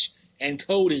my watch. And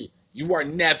Cody, you are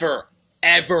never,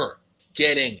 ever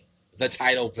getting the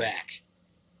title back.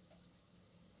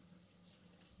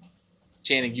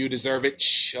 Chanting, you deserve it.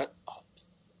 Shut up.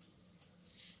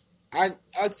 I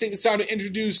think it's time to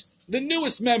introduce the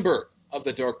newest member of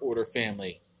the Dark Order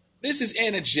family. This is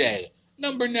Anna Jay,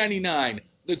 number 99,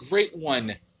 the Great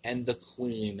One and the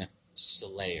Queen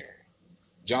Slayer.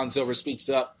 John Silver speaks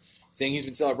up, saying he's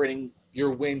been celebrating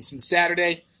your win since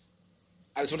Saturday.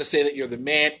 I just want to say that you're the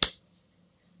man.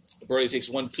 Brody takes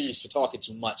one piece for talking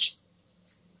too much.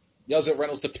 Yells at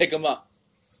Reynolds to pick him up.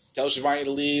 Tells Schiavone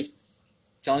to leave.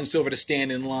 Telling Silver to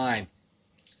stand in line.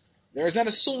 There is not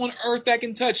a soul on earth that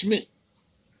can touch me.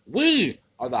 We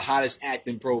are the hottest act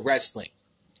in pro wrestling.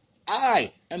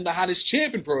 I am the hottest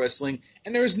champ in pro wrestling,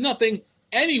 and there is nothing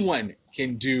anyone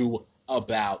can do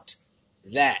about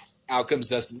that. Out comes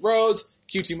Dustin Rhodes.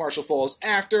 QT Marshall falls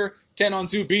after.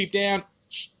 10-on-2 beatdown.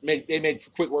 They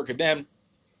make quick work of them.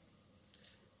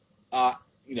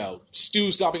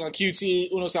 Stu stomping on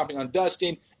QT. Uno stomping on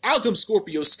Dustin. Out comes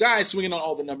Scorpio Sky swinging on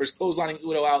all the numbers. Clotheslining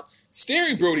Uno out.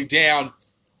 Staring Brody down.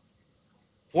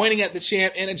 Pointing at the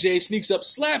champ. Anna Jay sneaks up,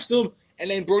 slaps him, and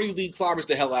then Brody Lee clobbers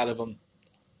the hell out of him.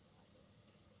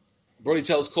 Brody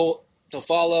tells Colt to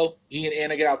follow. He and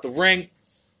Anna get out the ring.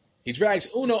 He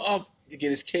drags Uno up to get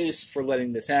his case for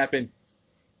letting this happen.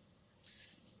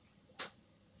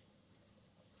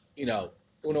 You know,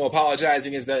 Uno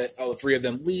apologizing as all the three of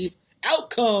them leave. Out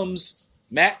comes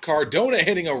Matt Cardona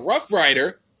hitting a Rough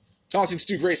Rider, tossing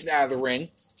Stu Grayson out of the ring.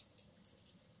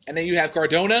 And then you have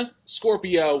Cardona,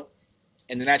 Scorpio,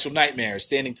 and the Natural Nightmare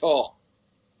standing tall.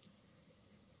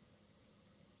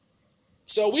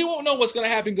 So we won't know what's going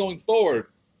to happen going forward.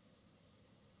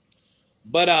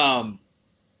 But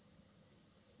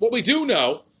what we do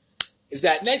know is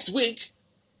that next week,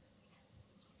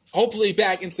 hopefully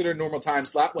back into their normal time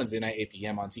slot, Wednesday night, 8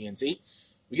 p.m. on TNT,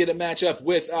 we get a matchup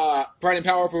with Pride and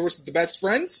Powerful versus the Best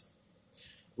Friends.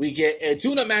 We get a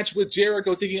tune-up match with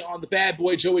Jericho taking on the bad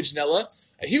boy Joey Janela.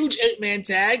 A huge 8-man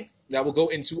tag that will go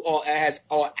into has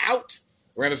all-out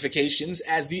ramifications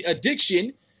as the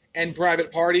Addiction and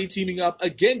Private Party teaming up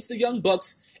against the Young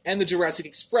Bucks and the Jurassic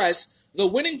Express. The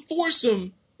winning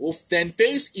foursome will then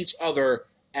face each other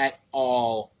at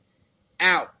All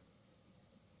Out.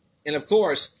 And of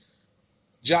course,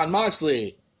 Jon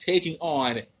Moxley taking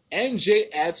on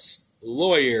MJF's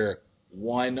lawyer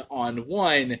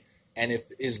one-on-one. And if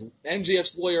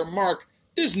MJF's lawyer Mark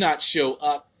does not show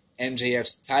up,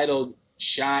 MJF's title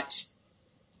shot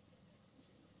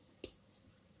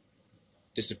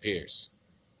disappears.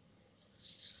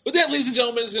 But that, ladies and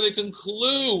gentlemen, is going to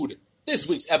conclude this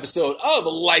week's episode of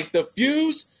Light the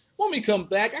Fuse. When we come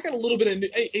back, I got a little bit of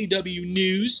AEW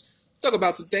news. Talk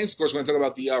about some things. Of course, we're going to talk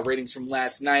about the ratings from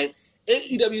last night.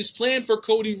 AEW's plan for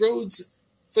Cody Rhodes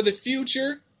for the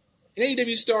future. An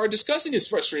AEW star discussing his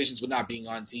frustrations with not being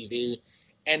on TV.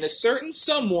 And a certain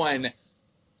someone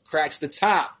cracks the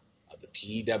top of the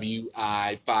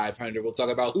PWI 500. We'll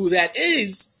talk about who that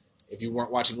is. If you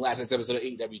weren't watching last night's episode of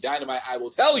AEW Dynamite, I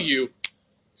will tell you.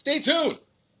 Stay tuned.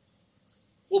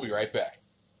 We'll be right back.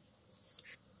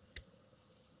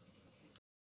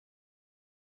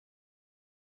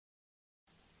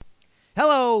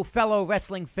 Hello, fellow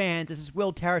wrestling fans. This is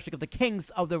Will Tarashik of the Kings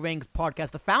of the Rings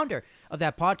podcast, the founder of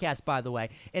that podcast, by the way.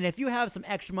 And if you have some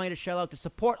extra money to shell out to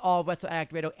support all of Wrestle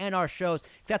Addict Radio and our shows,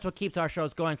 that's what keeps our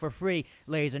shows going for free,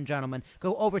 ladies and gentlemen,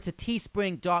 go over to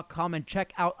teespring.com and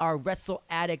check out our Wrestle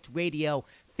Addict Radio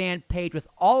fan page with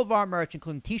all of our merch,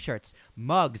 including t-shirts,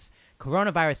 mugs,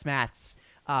 coronavirus masks,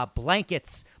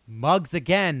 blankets, mugs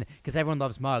again, because everyone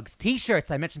loves mugs,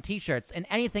 t-shirts, I mentioned t-shirts, and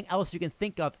anything else you can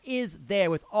think of is there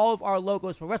with all of our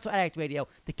logos for Wrestle Addict Radio,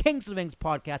 the Kings of the Rings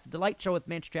podcast, the Delight Show with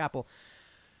Mitch Chappell,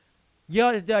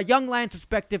 the Young Lions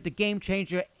Perspective, the Game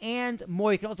Changer, and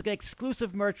more. You can also get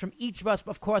exclusive merch from each of us,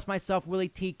 of course, myself, Willie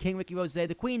T, King Ricky Rose,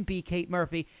 the Queen Bee, Kate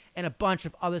Murphy, and a bunch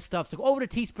of other stuff. So go over to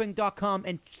teespring.com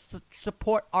and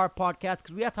support our podcast,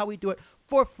 because that's how we do it,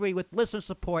 for free with listener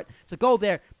support. So go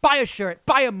there, buy a shirt,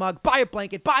 buy a mug, buy a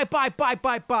blanket,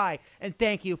 buy. And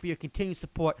thank you for your continued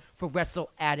support for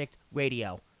Wrestle Addict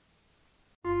Radio.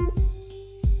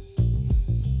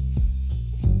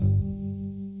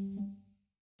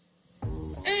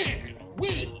 And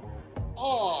we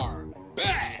are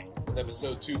back with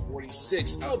episode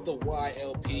 246 of the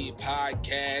YLP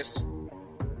podcast.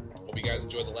 Hope you guys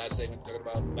enjoyed the last segment talking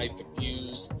about Light the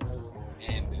Fuse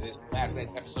and last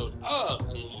night's episode of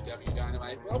AEW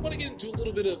Dynamite. Well, I want to get into a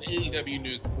little bit of AEW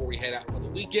news before we head out for the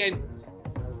weekend.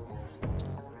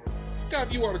 Got a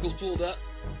few articles pulled up,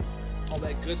 all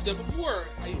that good stuff. Before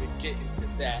I even get into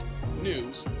that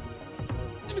news,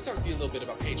 let me talk to you a little bit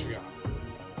about Patreon,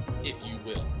 if you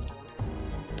will.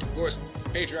 Of course,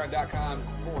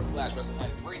 patreon.com/Wrestle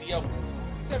Addict Radio,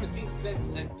 17 cents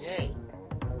a day.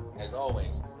 As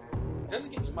always,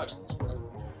 doesn't get you much in this world.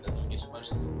 Doesn't even get you much.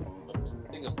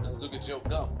 Think of Bazooka Joe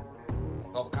gum.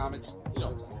 With all the comments, you know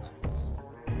what I'm talking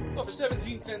about. But for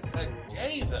 17 cents a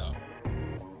day, though,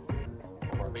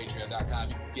 over at patreon.com,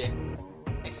 you can get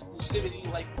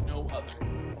exclusivity like no other.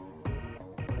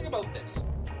 Think about this.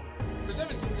 For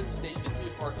 17 cents a day, you get to be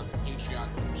a part of the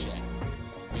Patreon group chat,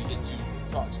 where you get to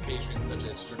talk to patrons such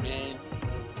as Jermaine,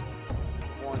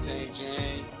 Quarantine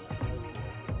Jane,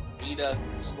 Vita,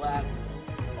 Slapped,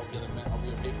 all the other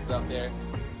patrons out there.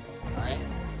 Alright?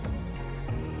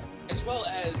 As well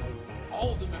as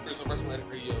all of the members of Wrestle Addict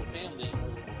Radio family,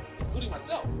 including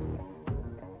myself,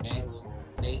 Vance,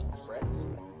 Nate,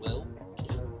 Fretz, Will,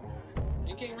 Kate,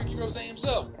 and King Ricky Rose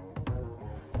himself.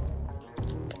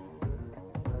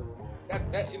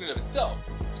 That in and of itself,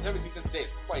 for 17 cents a day,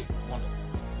 is quite wonderful.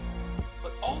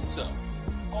 But also,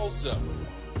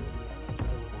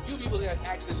 you'll be able to have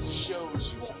access to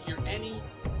shows you won't hear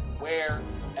anywhere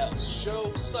else.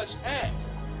 Shows such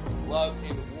as Love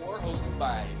and War, hosted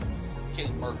by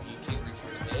Kate Murphy and King Ricky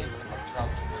Rose, talking about the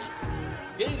trials and tribulations of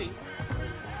dating,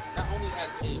 not only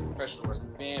as a professional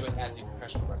wrestling fan, but as a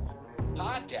professional wrestling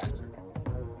podcaster.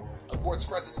 Of course,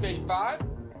 for us, it's Fade 5,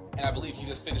 and I believe he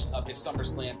just finished up his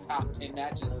SummerSlam top 10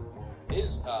 matches.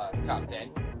 His top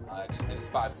 10, just did his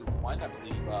 5 through 1, I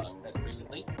believe, that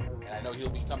recently. And I know he'll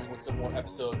be coming with some more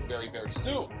episodes very, very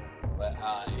soon. But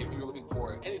if you're looking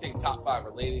for anything top 5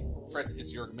 related, Fritz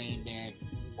is your main man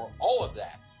for all of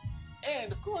that.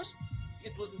 And, of course, you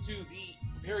get to listen to the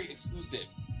very exclusive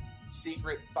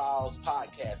Secret Files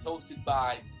podcast hosted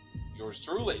by yours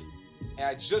truly. And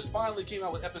I just finally came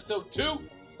out with episode 2.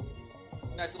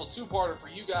 Nice little two-parter for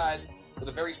you guys with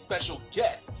a very special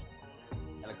guest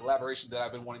and a collaboration that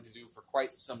I've been wanting to do for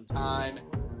quite some time,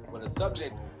 with a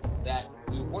subject that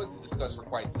we've wanted to discuss for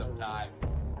quite some time.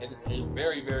 It is a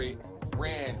very, very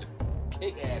grand,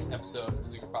 kick-ass episode of the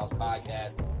Secret Files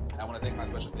podcast. And I want to thank my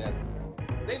special guest.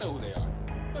 They know who they are.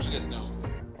 Special guest knows who they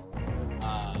are.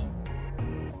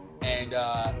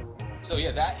 So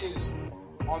yeah, that is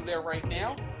on there right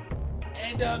now.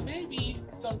 And maybe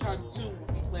sometime soon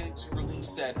we'll be planning to release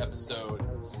said episode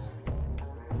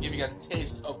to give you guys a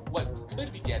taste of what you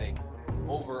could be getting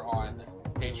over on the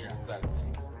Patreon side of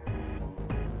things.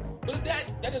 But if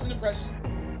that doesn't impress you,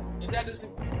 if that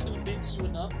doesn't convince you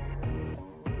enough,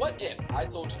 what if I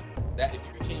told you that if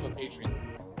you became a patron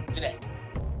today,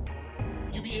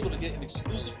 you'd be able to get an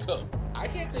exclusive code? I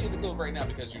can't tell you the code right now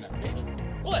because you're not a patron,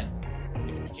 but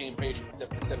if you became a patron,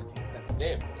 except for 17 cents a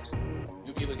day, of course,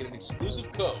 you'll be able to get an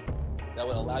exclusive code that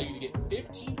will allow you to get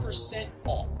 15%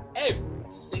 off every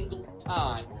single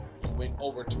time you went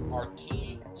over to our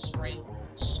Teespring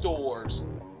stores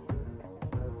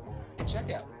and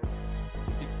check out.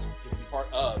 You get to be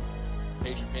part of the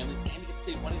patron family and you get to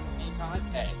save money at the same time.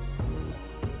 Hey,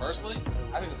 personally,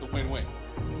 I think it's a win-win.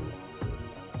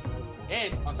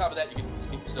 And on top of that, you get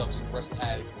to get yourself some Wrestling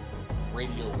Addict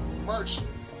Radio merch.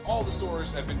 All the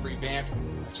stores have been revamped.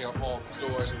 Check out all the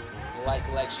stores. The Light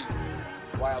Collection,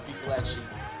 YLP Collection,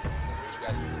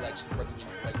 HBIC Collection, Fronts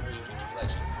Media Collection, the Ginger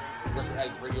Collection, Wrestling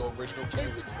Addict Radio Original,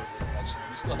 Cambridge Wrestling Collection.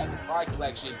 We still have the Pride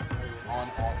Collection on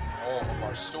all of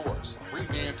our stores.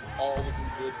 Revamped, all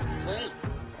looking good and clean.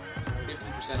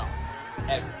 15% off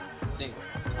every single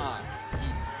time you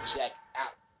check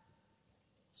out.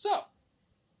 So,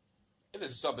 if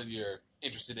this is something you're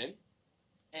interested in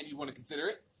and you want to consider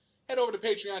it, head over to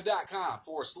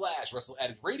patreon.com/Wrestle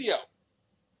Addict Radio.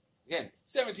 Again,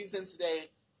 17 cents a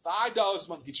day, $5 a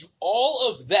month gets you all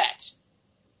of that.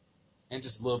 And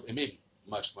just a little, and maybe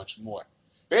much, much more.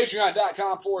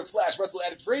 Patreon.com/Wrestle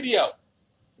Addict Radio.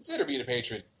 Consider being a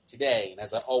patron today. And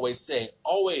as I always say,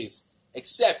 always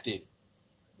accepted,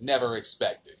 never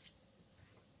expected.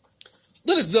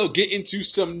 Let us, though, get into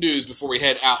some news before we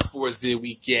head out for the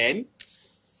weekend.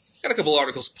 Got a couple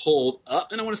articles pulled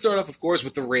up, and I want to start off, of course,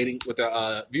 with the rating, with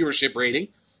the viewership rating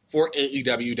for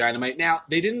AEW Dynamite. Now,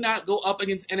 they did not go up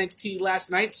against NXT last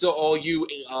night, so all you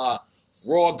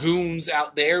Raw goons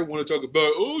out there want to talk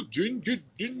about, didn't get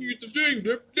the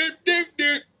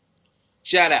thing.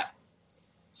 Shout out.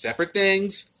 Separate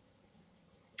things,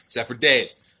 separate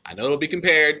days. I know it'll be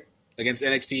compared against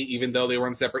NXT, even though they were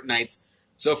on separate nights.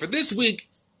 So for this week,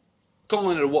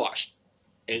 calling it a wash.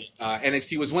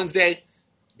 NXT was Wednesday.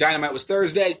 Dynamite was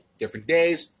Thursday. Different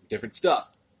days, different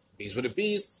stuff. Bees with it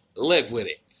bees. Live with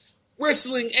it.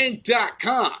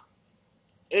 WrestlingInc.com.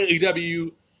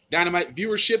 AEW Dynamite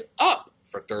viewership up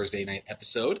for Thursday night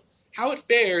episode. How it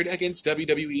fared against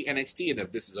WWE NXT. And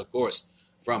if this is, of course,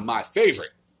 from my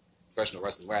favorite professional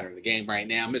wrestling writer in the game right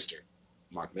now, Mr.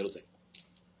 Mark Middleton.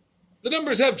 The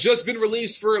numbers have just been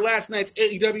released for last night's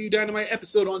AEW Dynamite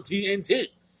episode on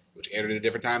TNT, which aired at a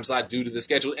different time slot due to the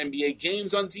scheduled NBA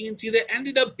games on TNT that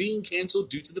ended up being canceled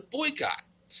due to the boycott.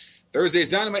 Thursday's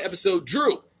Dynamite episode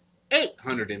drew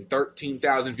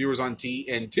 813,000 viewers on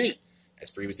TNT.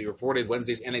 As previously reported,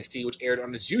 Wednesday's NXT, which aired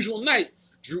on its usual night,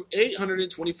 drew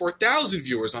 824,000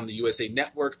 viewers on the USA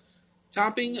Network,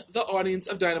 topping the audience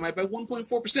of Dynamite by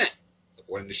 1.4%,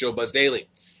 according to Showbuzz Daily.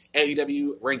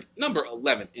 AEW ranked number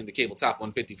 11th in the cable top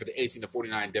 150 for the 18 to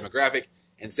 49 demographic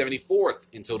and 74th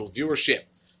in total viewership.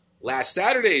 Last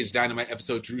Saturday's Dynamite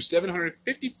episode drew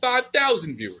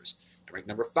 755,000 viewers and ranked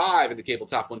number 5 in the cable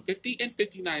top 150 and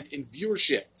 59th in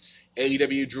viewership.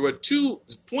 AEW drew a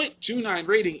 2.29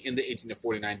 rating in the 18 to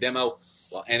 49 demo,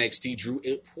 while NXT drew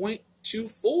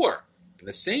 8.24 in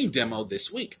the same demo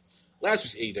this week. Last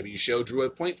week's AEW show drew a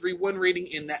 0.31 rating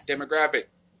in that demographic.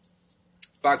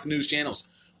 Fox News Channel's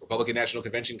Republican National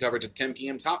Convention coverage at 10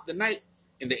 p.m. topped the night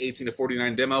in the 18 to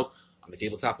 49 demo on the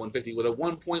cable top 150 with a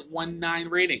 1.19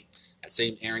 rating. That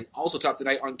same airing also topped the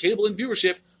night on cable and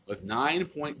viewership with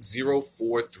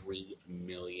 9.043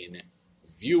 million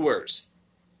viewers.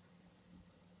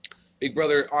 Big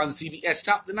Brother on CBS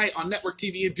topped the night on network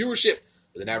TV and viewership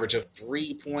with an average of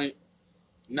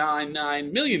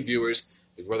 3.99 million viewers.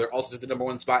 Big Brother also took the number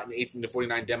one spot in the 18 to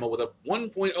 49 demo with a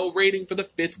 1.0 rating for the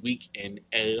 5th week in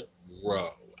a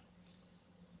row.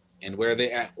 And where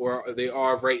they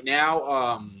are right now,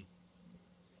 of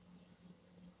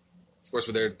course,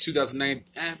 with their 2009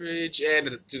 average and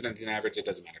the 2019 average, it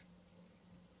doesn't matter.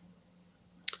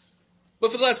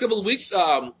 But for the last couple of weeks,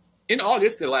 in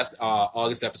August, the last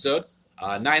August episode,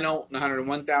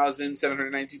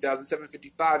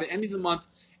 901,792,755, and ending the month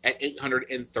at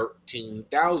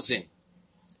 813,000.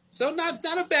 So not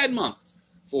a bad month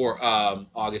for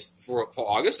August. For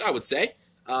August, I would say.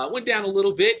 Went down a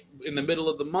little bit in the middle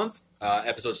of the month,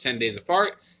 episodes 10 days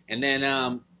apart, and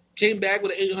then came back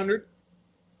with 800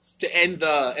 to end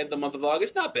the month of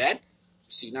August. Not bad.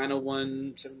 See,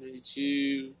 901,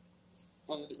 792.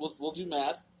 We'll do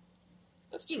math.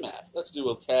 Let's do math. Let's do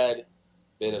a tad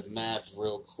bit of math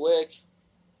real quick.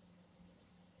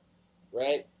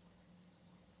 Right?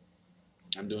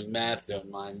 I'm doing math. Don't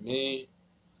mind me.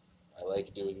 I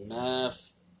like doing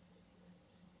math.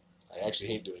 I actually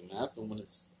hate doing math, but when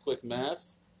it's quick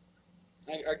math,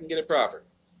 I can get it proper.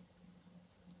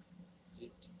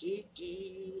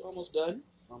 Almost done.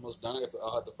 Almost done.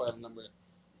 I'll have the final number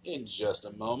in just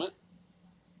a moment.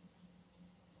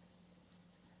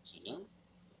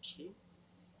 Two.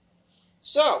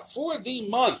 So, for the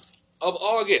month of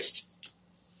August,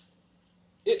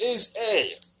 it is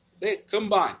they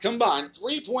combined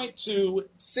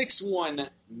 3.261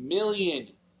 million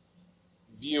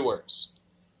viewers.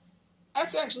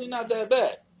 That's actually not that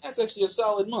bad. That's actually a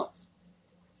solid month.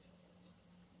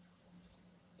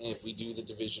 And if we do the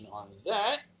division on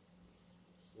that,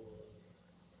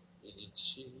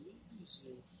 482,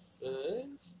 5,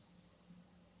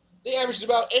 they averaged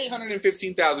about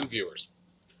 815,000 viewers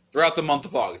throughout the month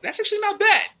of August. That's actually not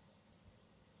bad.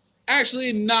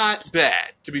 Actually not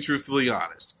bad, to be truthfully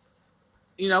honest.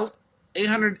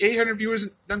 800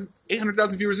 viewers,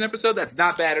 800,000 viewers an episode, that's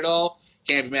not bad at all.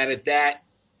 Can't be mad at that.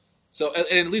 So,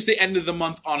 and at least they ended the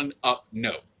month on an up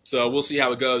note. So we'll see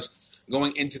how it goes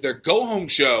going into their go-home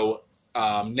show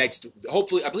next,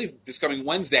 hopefully, I believe this coming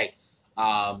Wednesday.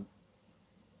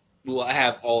 We'll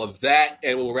have all of that,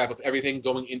 and we'll wrap up everything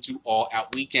going into All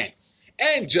Out Weekend.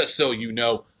 And just so you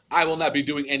know, I will not be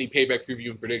doing any Payback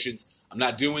preview and predictions. I'm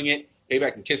not doing it.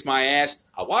 Payback can kiss my ass.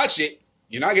 I'll watch it.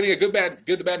 You're not getting a good,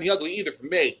 the bad, and the ugly either from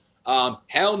me.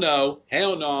 Hell no.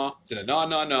 To the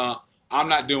no. I'm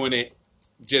not doing it.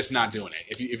 Just not doing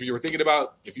it. If you were thinking that I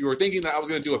was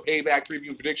going to do a Payback preview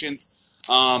and predictions,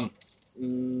 no.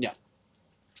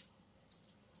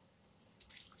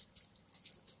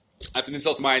 That's an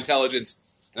insult to my intelligence,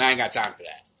 and I ain't got time for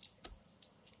that.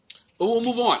 But we'll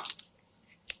move on.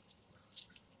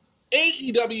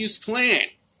 AEW's plan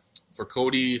for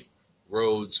Cody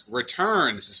Rhodes'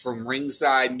 return. This is from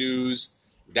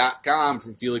RingsideNews.com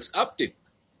from Felix Upton.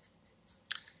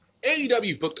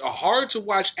 AEW booked a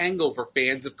hard-to-watch angle for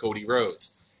fans of Cody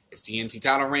Rhodes. His TNT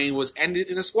title reign was ended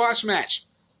in a squash match.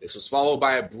 This was followed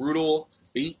by a brutal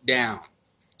beatdown.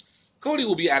 Cody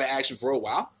will be out of action for a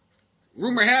while.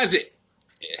 Rumor has it,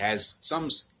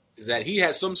 that he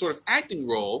has some sort of acting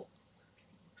role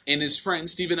in his friend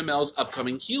Stephen Amell's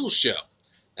upcoming heel show.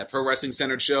 That Pro Wrestling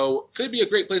Centered show could be a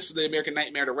great place for the American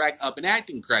Nightmare to rack up an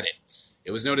acting credit.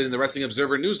 It was noted in the Wrestling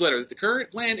Observer newsletter that the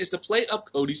current plan is to play up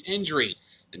Cody's injury,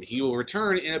 and he will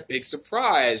return in a big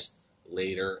surprise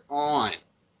later on.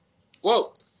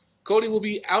 Quote, Cody will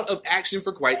be out of action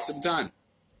for quite some time.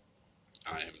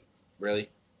 Really?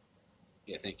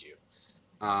 Yeah, thank you.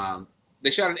 They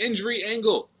shot an injury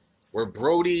angle where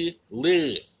Brody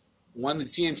Lee won the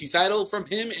TNT title from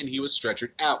him and he was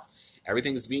stretchered out.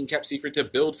 Everything is being kept secret to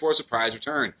build for a surprise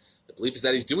return. The belief is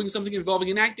that he's doing something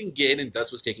involving an acting gig and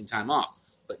thus was taking time off.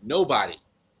 But nobody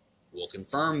will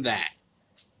confirm that.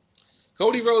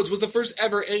 Cody Rhodes was the first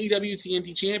ever AEW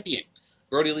TNT champion.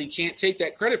 Brody Lee can't take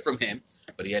that credit from him,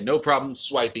 but he had no problem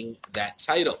swiping that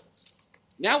title.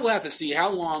 Now we'll have to see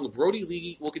how long Brody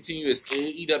Lee will continue as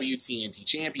AEW TNT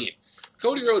champion.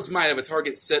 Cody Rhodes might have a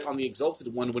target set on the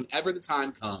Exalted One whenever the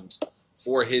time comes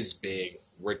for his big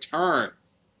return.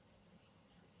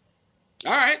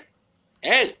 All right.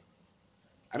 Hey,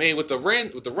 I mean, with the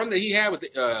run that he had with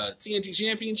the TNT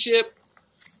Championship,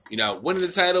 winning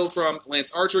the title from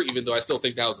Lance Archer, even though I still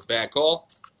think that was a bad call,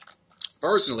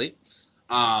 personally,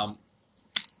 after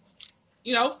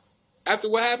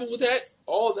what happened with that,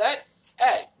 all that,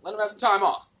 hey, let him have some time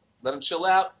off. Let him chill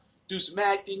out, do some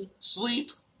acting,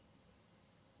 sleep,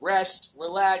 rest,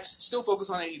 relax, still focus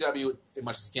on AEW as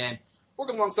much as he can, work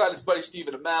alongside his buddy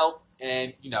Stephen Amell,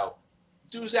 and,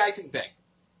 do his acting thing.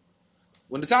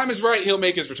 When the time is right, he'll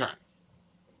make his return.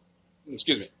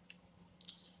 Excuse me.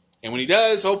 And when he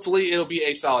does, hopefully it'll be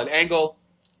a solid angle.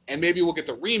 And maybe we'll get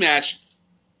the rematch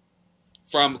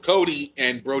from Cody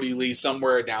and Brody Lee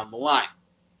somewhere down the line.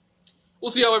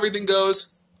 We'll see how everything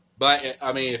goes. But,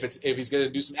 I mean, if he's going to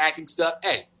do some acting stuff,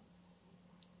 hey,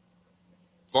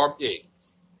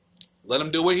 let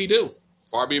him do what he do.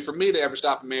 Far be it from me to ever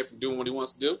stop a man from doing what he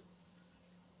wants to do.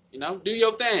 You know, do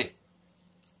your thing.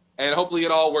 And hopefully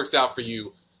it all works out for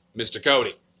you, Mr.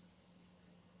 Cody.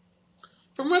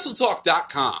 From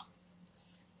WrestleTalk.com,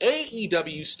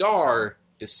 AEW star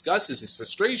discusses his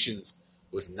frustrations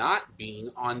with not being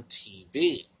on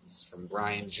TV. This is from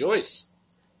Brian Joyce.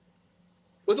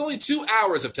 With only 2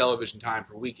 hours of television time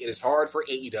per week, it is hard for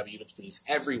AEW to please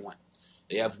everyone.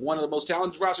 They have one of the most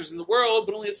talented rosters in the world,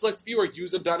 but only a select few are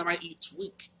used on Dynamite each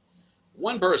week.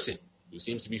 One person who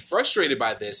seems to be frustrated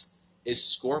by this is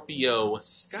Scorpio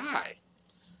Sky.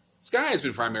 Sky has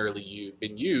been primarily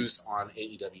been used on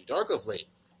AEW Dark of late.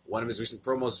 One of his recent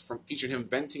promos featured him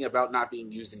venting about not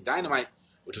being used in Dynamite,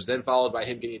 which was then followed by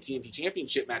him getting a TNT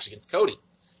Championship match against Cody.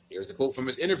 Here's a quote from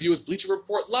his interview with Bleacher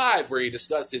Report Live, where he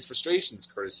discussed his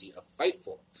frustrations courtesy of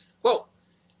Fightful. Quote,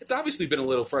 "It's obviously been a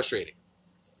little frustrating.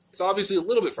 It's obviously a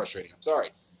little bit frustrating, I'm sorry.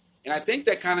 And I think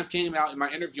that kind of came out in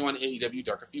my interview on AEW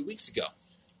Dark a few weeks ago.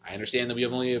 I understand that we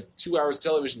only have 2 hours of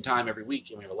television time every week,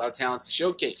 and we have a lot of talents to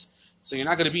showcase, so you're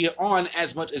not going to be on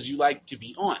as much as you like to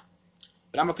be on.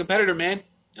 But I'm a competitor, man,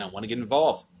 and I want to get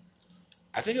involved.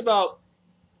 I think about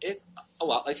it a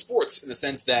lot like sports, in the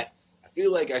sense that I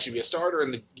feel like I should be a starter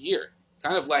in the year.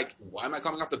 Kind of like, why am I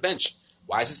coming off the bench?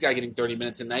 Why is this guy getting 30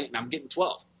 minutes a night and I'm getting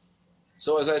 12?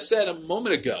 So as I said a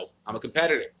moment ago, I'm a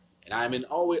competitor, and I'm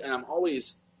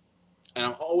always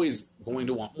going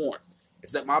to want more.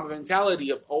 It's that mob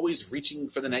mentality of always reaching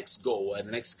for the next goal and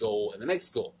the next goal and the next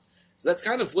goal. So that's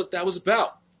kind of what that was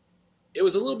about. It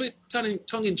was a little bit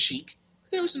tongue-in-cheek.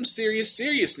 There was some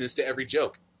seriousness to every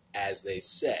joke, as they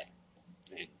say."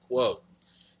 End quote.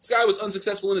 Sky was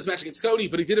unsuccessful in his match against Cody,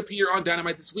 but he did appear on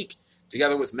Dynamite this week.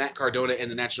 Together with Matt Cardona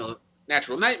and the Natural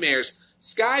Nightmares,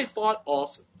 Sky fought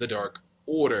off the Dark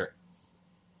Order.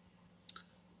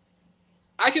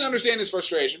 I can understand his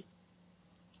frustration.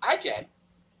 I can.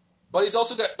 But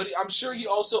I'm sure he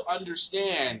also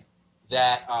understands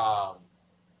that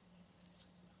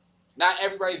not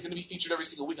everybody's going to be featured every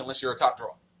single week unless you're a top draw.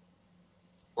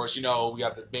 Of course, you know, we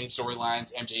got the main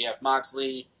storylines, MJF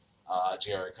Moxley,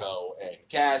 Jericho and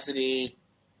Cassidy,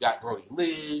 got Brody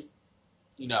Lee,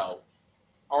 you know,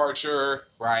 Archer,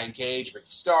 Brian Cage, Ricky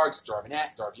Starks, Darby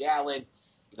Allin,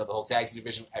 you know, the whole tag team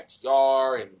division with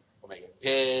FTR and Omega and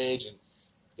Page and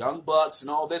Young Bucks and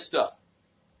all this stuff.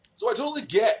 So I totally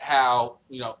get how,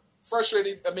 you know,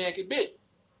 frustrated a man can be.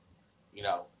 You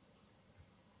know,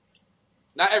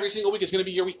 not every single week is going to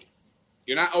be your week.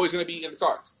 You're not always going to be in the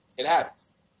cards. It happens.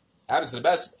 It happens to the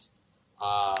best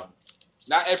of us.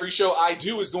 Not every show I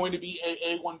do is going to be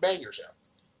a A1 banger show.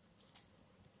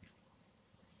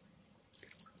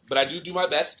 But I do my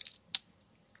best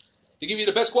to give you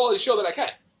the best quality show that I can.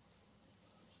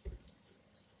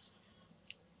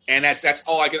 And that's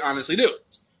all I can honestly do.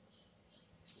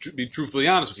 To be truthfully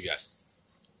honest with you guys.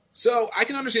 So I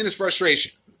can understand his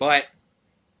frustration, but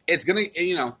it's going to,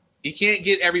 you know, you can't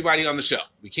get everybody on the show.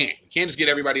 We can't. You can't just get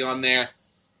everybody on there.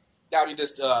 That would be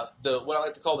just what I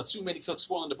like to call the too many cooks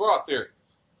spoiling the broth theory.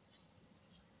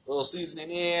 A little seasoning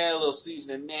here, a little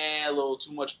seasoning there, a little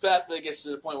too much pepper. It gets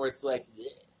to the point where it's like, yeah.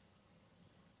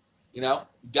 You know,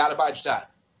 you got to bide your time.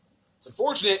 It's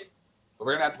unfortunate, but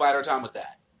we're going to have to bide our time with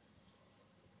that.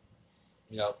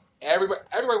 You know,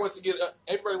 everybody wants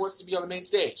to be on the main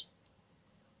stage.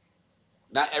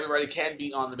 Not everybody can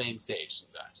be on the main stage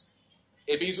sometimes.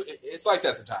 It's like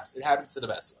that sometimes. It happens to the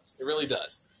best of us. It really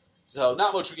does. So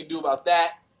not much we can do about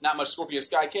that. Not much Scorpio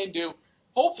Sky can do.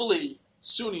 Hopefully,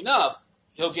 soon enough,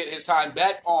 he'll get his time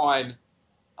back on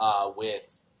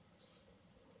with,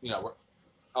 you know,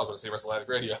 I was going to say Wrestle Atlantic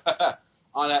Radio,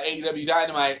 on AEW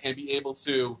Dynamite and be able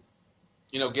to,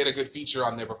 you know, get a good feature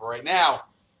on there. But for right now,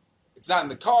 it's not in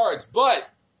the cards. But,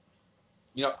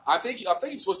 you know, I think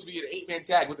he's supposed to be an 8-man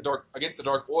tag with against the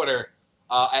Dark Order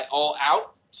at All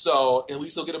Out. So at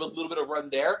least he'll get a little bit of run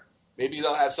there. Maybe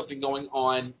they'll have something going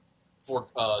on for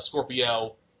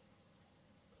Scorpio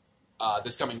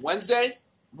this coming Wednesday.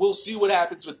 We'll see what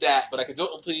happens with that. But I can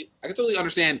totally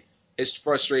understand his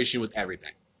frustration with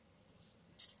everything.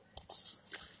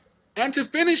 And to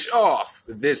finish off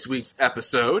this week's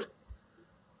episode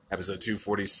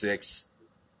 246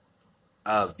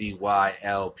 of the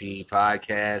YLP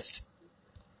podcast,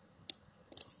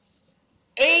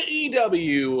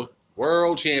 AEW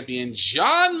World Champion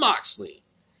Jon Moxley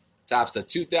tops the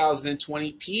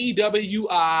 2020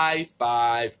 PWI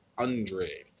 500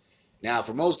 Now,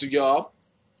 for most of y'all,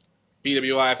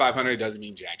 PWI 500 doesn't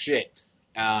mean jack shit.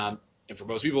 And for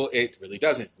most people, it really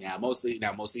doesn't. Now, most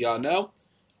of y'all know,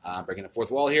 breaking the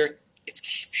fourth wall here, it's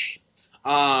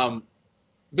kayfabe.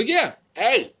 But yeah,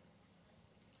 hey,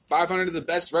 500 of the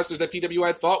best wrestlers that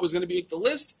PWI thought was going to be the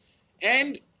list,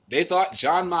 and they thought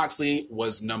Jon Moxley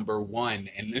was number one.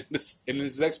 And in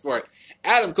this next part,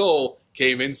 Adam Cole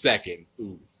came in second.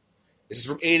 Ooh. This is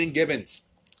from Aiden Gibbons.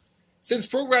 Since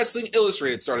Pro Wrestling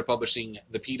Illustrated started publishing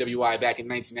the PWI back in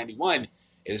 1991,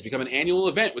 it has become an annual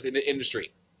event within the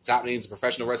industry. Top names of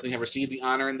professional wrestling have received the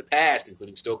honor in the past,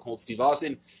 including Stone Cold Steve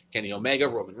Austin, Kenny Omega,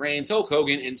 Roman Reigns, Hulk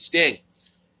Hogan, and Sting.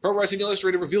 Pro Wrestling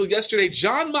Illustrated revealed yesterday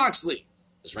Jon Moxley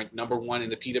was ranked number one in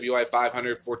the PWI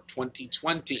 500 for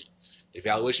 2020. The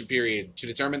evaluation period to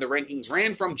determine the rankings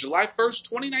ran from July 1st,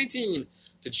 2019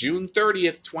 to June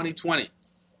 30th, 2020.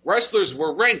 Wrestlers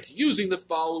were ranked using the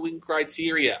following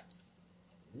criteria.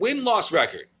 Win-loss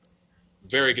record.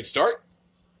 Very good start.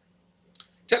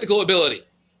 Technical ability.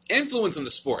 Influence in the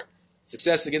sport.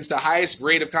 Success against the highest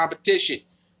grade of competition.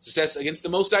 Success against the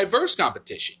most diverse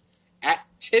competition.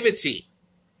 Activity.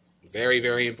 Very,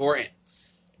 very important.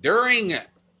 During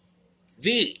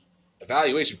the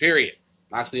evaluation period,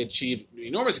 Moxley achieved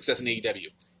enormous success in AEW.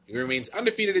 He remains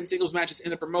undefeated in singles matches in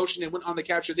the promotion and went on to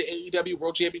capture the AEW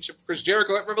World Championship for Chris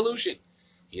Jericho at Revolution.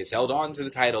 He has held on to the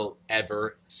title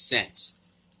ever since.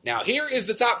 Now, here is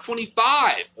the top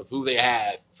 25 of who they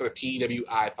have for the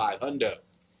PWI 500.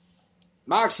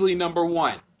 Moxley, number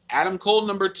 1. Adam Cole,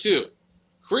 number 2.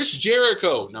 Chris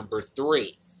Jericho, number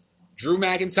 3. Drew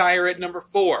McIntyre at number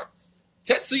 4.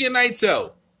 Tetsuya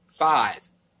Naito, 5.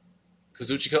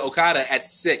 Kazuchika Okada at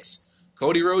 6.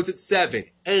 Cody Rhodes at 7.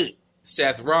 8.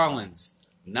 Seth Rollins.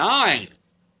 9.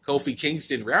 Kofi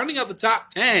Kingston. Rounding out the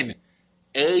top 10,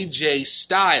 AJ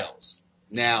Styles.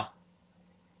 Now,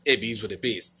 it bees what it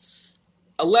bees.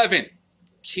 11.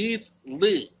 Keith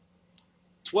Lee.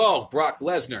 12. Brock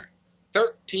Lesnar.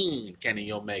 13.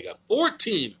 Kenny Omega.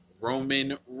 14.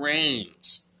 Roman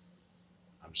Reigns.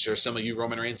 I'm sure some of you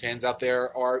Roman Reigns fans out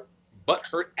there are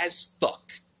butthurt as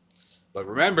fuck. But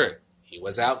remember, he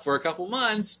was out for a couple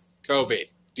months. COVID.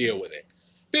 Deal with it.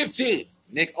 15.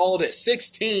 Nick Aldis.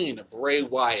 16. Bray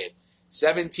Wyatt.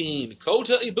 17.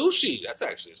 Kota Ibushi. That's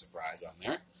actually a surprise on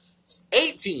there.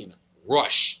 18.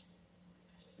 Rush.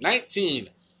 19.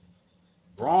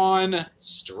 Braun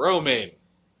Strowman.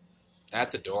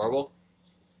 That's adorable.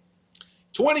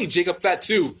 20. Jacob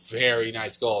Fatu. Very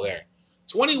nice goal there.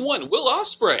 21. Will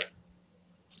Ospreay.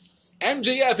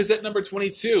 MJF is at number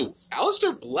 22.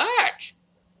 Aleister Black.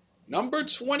 Number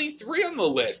 23 on the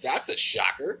list. That's a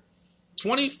shocker.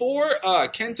 24.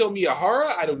 Kento Miyahara.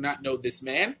 I do not know this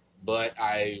man, but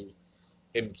I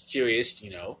am curious,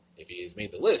 if he has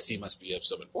made the list, he must be of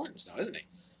some importance now, isn't he?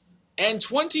 And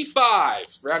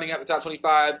 25, rounding out the top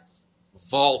 25,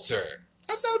 Walter.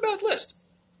 That's not a bad list.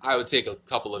 I would take a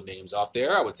couple of names off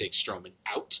there. I would take Strowman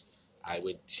out. I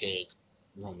would take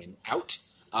Roman out,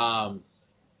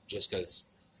 just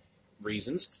because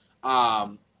reasons.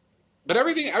 But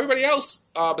everybody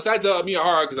else, besides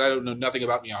Miyahara, because I don't know nothing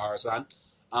about Miyahara-san,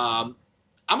 I'm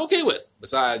okay with,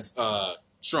 besides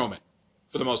Strowman,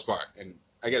 for the most part, and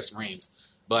I guess Reigns,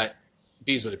 but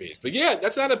bees what it bees. But yeah,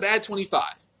 that's not a bad 25.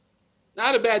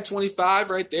 Not a bad 25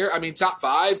 right there. I mean, top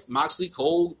 5, Moxley,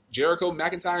 Cole, Jericho,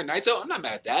 McIntyre, Naito. I'm not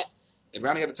mad at that. And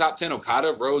rounding out the top 10,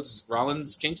 Okada, Rhodes,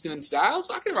 Rollins, Kingston, and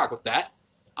Styles. I can rock with that.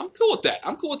 I'm cool with that.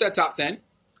 I'm cool with that top 10.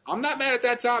 I'm not mad at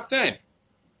that top 10.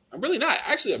 I'm really not.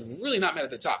 Actually, I'm really not mad at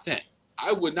the top 10.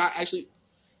 I wouldn't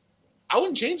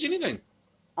change anything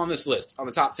on this list, on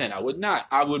the top 10. I would not.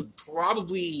 I would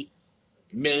probably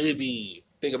maybe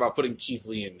think about putting Keith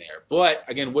Lee in there. But,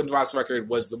 again, win-loss record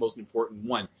was the most important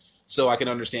one. So I can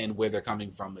understand where they're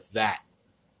coming from with that.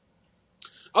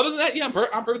 Other than that, yeah, I'm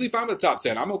perfectly fine with the top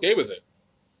 10. I'm okay with it.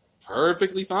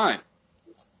 Perfectly fine.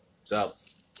 So,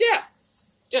 yeah.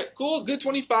 Yeah, cool. Good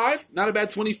 25. Not a bad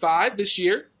 25 this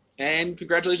year. And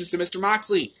congratulations to Mr.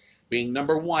 Moxley being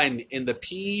number 1 in the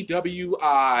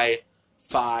PWI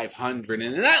 500.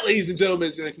 And that, ladies and gentlemen,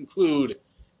 is going to conclude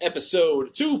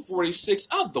episode 246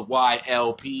 of the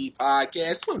YLP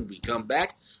podcast. When we come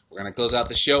back, we're going to close out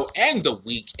the show and the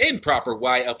week in proper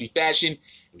YLP fashion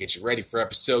and get you ready for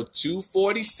episode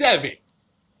 247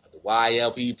 of the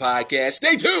YLP podcast.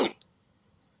 Stay tuned.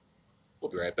 We'll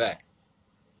be right back.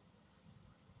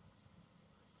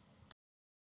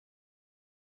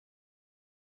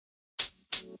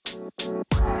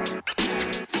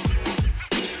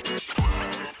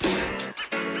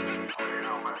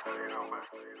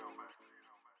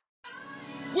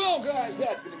 Well, guys,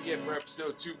 that's going to be it for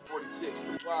episode 246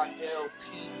 of the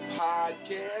YLP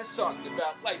podcast, talking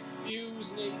about like the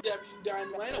news in AEW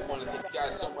Dynamite. I want to thank you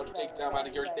guys so much for taking time out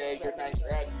of your day, your night,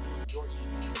 your afternoon, your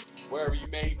evening, wherever you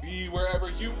may be, wherever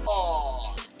you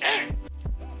are. And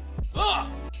the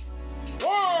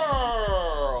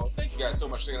world! Thank you guys so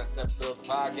much for checking out this episode of the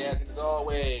podcast, and as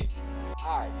always,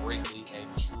 I greatly and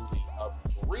truly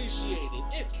appreciate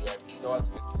it. If you have any thoughts,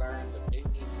 concerns,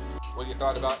 opinions, what you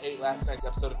thought about last night's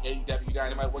episode of AEW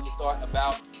Dynamite, what you thought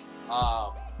about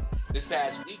this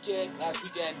last weekend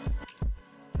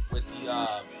with the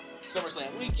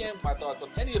SummerSlam weekend, my thoughts on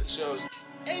any of the shows,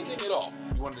 anything at all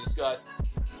you want to discuss,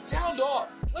 sound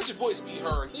off. Let your voice be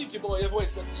heard. Leave your boy a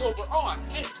voice message over on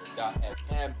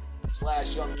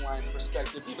anchor.fm/Young Lions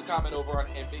Perspective. Leave a comment over on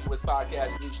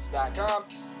ambiguouspodcastsolutions.com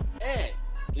and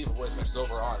leave a voice message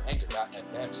over on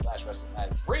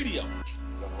anchor.fm/WrestlingAddictRadio.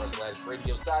 On the Wrestle Addict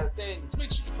Radio side of things,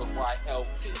 make sure you put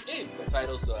YLP in the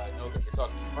title so I know that you're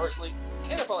talking to me personally.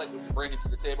 And if I like what you're bringing to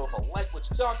the table, if I like what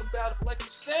you're talking about, if I like what you're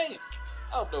saying,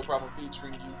 I'll have no problem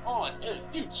featuring you on a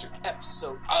future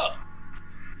episode of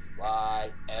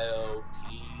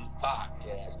YLP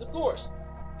Podcast. Of course,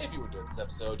 if you enjoyed this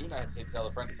episode, do not hesitate to tell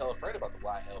a friend about the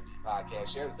YLP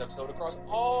Podcast. Share this episode across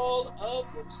all of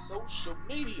your social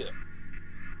media.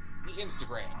 The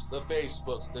Instagrams, the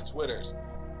Facebooks, the Twitters,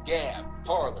 Gab,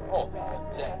 Parler, all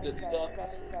that good stuff.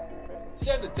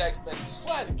 Send a text message,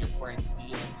 slide in your friends'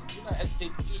 DMs, and do not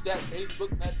hesitate to use that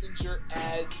Facebook Messenger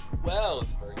as well.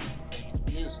 It's a very good thing you can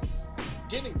use.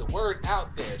 Getting the word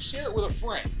out there, share it with a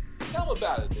friend. Tell them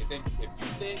about it. If you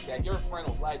think that your friend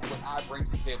will like what I bring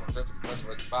to the table in terms of professional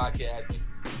wrestling podcasting,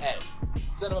 hey,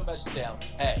 send them a message, tell them,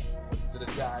 hey, listen to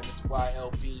this guy, Mr.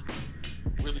 YLP,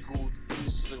 really cool dude,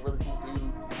 he's a really cool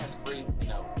dude, has a great,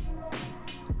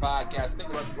 podcast. Think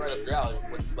about right up your alley with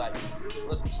what you like to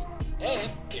listen to.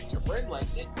 And if your friend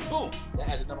likes it, boom, that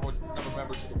adds another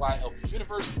member to the YLP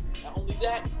universe. Not only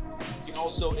that, he or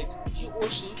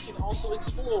she can also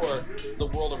explore the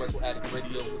world of Wrestle Addict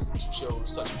Radio, listening to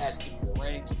shows such as Kings of the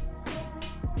Rings,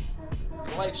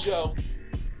 The Light Show,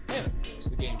 and of course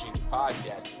the Game Changer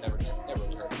podcast. It never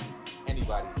really hurts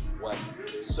anybody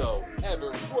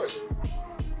whatsoever. Of course,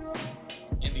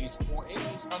 in these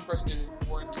unprecedented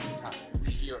quarantine times, we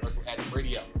here at Wrestle Addict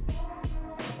Radio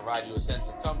provide you a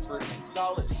sense of comfort and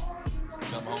solace. You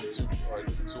can come home to or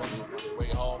listen to on your way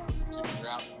home, listen to when you're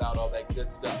out and about, all that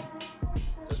good stuff.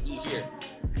 Because we here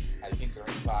at the Kings of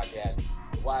the Rings podcast,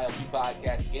 the YLP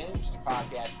podcast, the Game Changer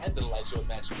podcast, and the Light Show with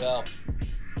Matt Chappelle.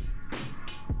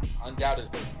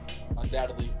 Undoubtedly,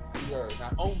 we are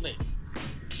not only the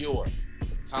cure for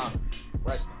the common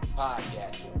wrestling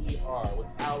podcast, but we are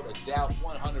without a doubt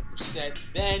 100%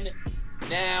 then,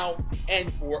 now,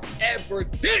 and forever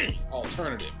the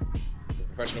alternative for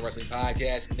professional wrestling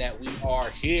podcast, and that we are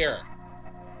here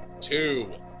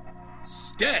to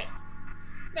stay.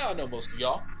 Now, I know most of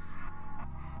y'all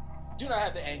do not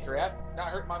have the Anchor app, not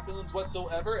hurt my feelings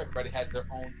whatsoever. Everybody has their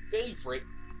own favorite,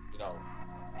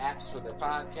 apps for their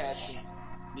podcasting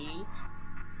needs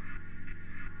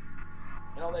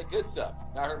and all that good stuff.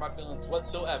 Not hurt my feelings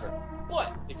whatsoever.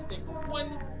 But if you think for one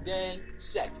dang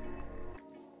second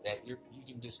that you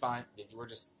can just find that you were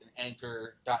just an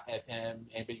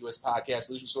Anchor.fm ambiguous podcast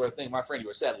solution sort of thing, my friend, you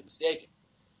are sadly mistaken.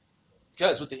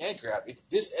 Because with the Anchor app,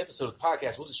 this episode of the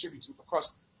podcast will distribute to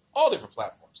across all different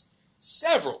platforms.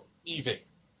 Several even,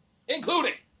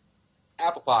 including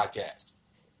Apple Podcast,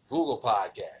 Google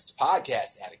Podcast,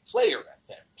 Podcast Addict, Player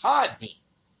FM, Podbean,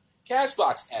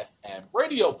 Castbox FM,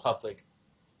 Radio Public,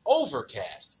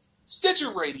 Overcast, Stitcher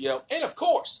Radio, and of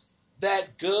course,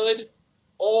 that good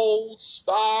old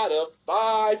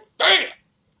Spotify. Bam!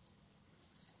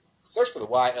 Search for the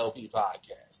YLP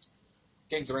Podcast,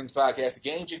 Kings of the Rings Podcast, the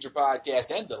Game Changer Podcast,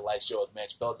 and the Light Show with Matt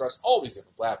Chappelle across all these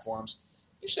different platforms.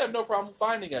 You should have no problem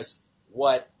finding us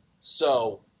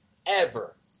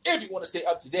whatsoever. If you want to stay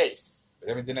up to date with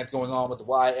everything that's going on with the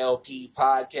YLP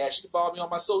Podcast, you can follow me on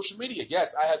my social media.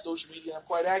 Yes, I have social media and I'm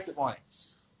quite active on it.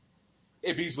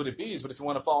 It bees what it bees, but if you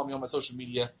want to follow me on my social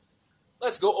media,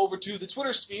 let's go over to the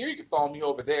Twitter sphere. You can follow me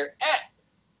over there at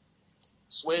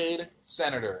Suede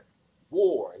Senator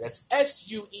War. That's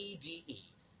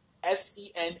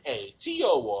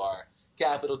SUEDESENATOR,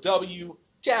 capital W,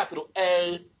 capital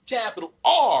A, capital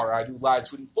R. I do live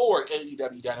tweeting for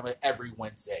AEW Dynamite every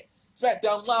Wednesday.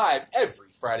 SmackDown Live every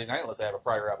Friday night, unless I have a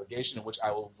prior obligation, in which I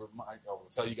will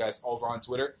tell you guys over on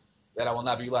Twitter that I will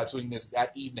not be live tweeting this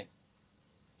that evening.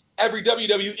 Every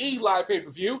WWE live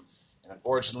pay-per-view, and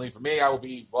unfortunately for me, I will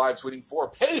be live tweeting for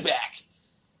Payback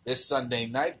this Sunday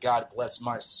night. God bless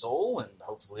my soul, and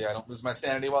hopefully I don't lose my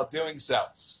sanity while doing so.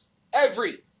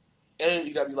 Every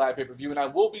AEW Live pay-per-view, and I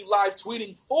will be live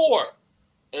tweeting for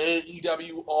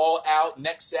AEW All Out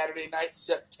next Saturday night,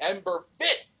 September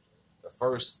 5th. The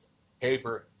first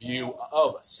pay-per-view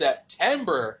of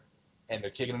September, and they're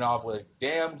kicking it off with a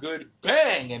damn good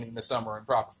bang, ending the summer in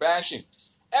proper fashion.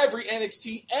 Every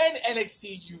NXT and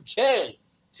NXT UK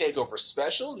takeover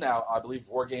special. Now, I believe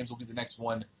War Games will be the next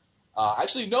one.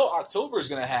 Actually, no, October is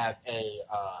going to have a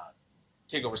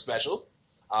takeover special.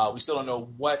 We still don't know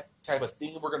what type of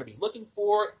theme we're going to be looking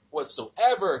for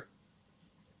whatsoever.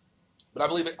 But I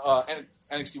believe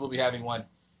NXT will be having one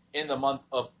in the month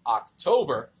of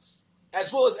October,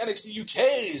 as well as NXT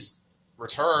UK's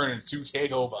return to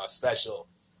TakeOver special,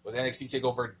 with NXT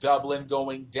TakeOver Dublin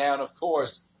going down, of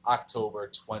course, October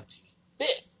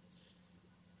 25th.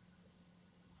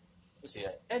 Let's see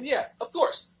that. And yeah, of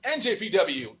course,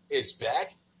 NJPW is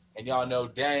back, and y'all know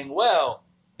dang well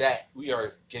that we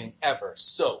are getting ever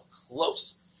so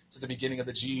close to the beginning of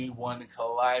the G1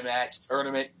 Climax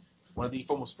tournament, one of the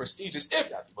most prestigious, if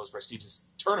not the most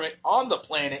prestigious tournament on the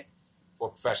planet for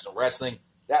professional wrestling.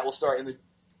 That will start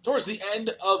towards the end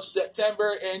of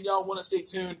September, and y'all want to stay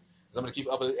tuned, because I'm going to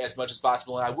keep up with it as much as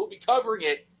possible, and I will be covering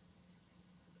it.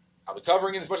 I'll be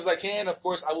covering it as much as I can. Of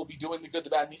course, I will be doing the good, the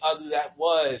bad, and the ugly. That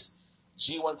was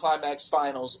G1 Climax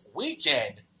Finals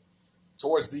weekend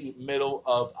towards the middle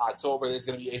of October. This is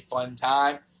going to be a fun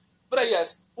time. But I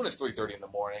guess when it's 3:30 in the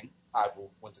morning, I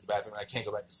went to the bathroom and I can't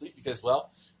go back to sleep because,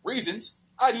 well, reasons.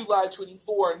 I do live tweeting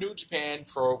for New Japan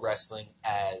Pro Wrestling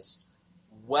as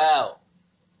well.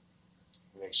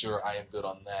 Make sure I am good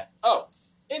on that. Oh,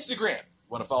 Instagram. You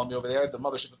want to follow me over there? The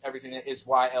mothership of everything that is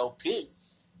YLP.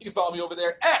 You can follow me over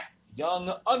there at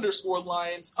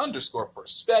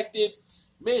young_lions_perspective.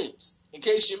 Memes. In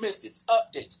case you missed it,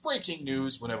 updates, breaking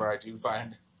news, whenever I do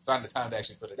find the time to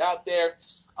actually put it out there.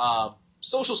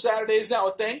 Social Saturday is now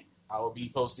a thing. I will be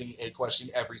posting a question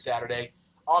every Saturday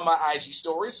on my IG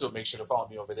stories, so make sure to follow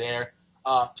me over there.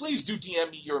 Please do DM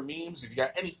me your memes. If you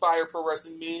got any fire pro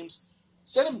wrestling memes,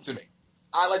 send them to me.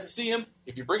 I like to see them.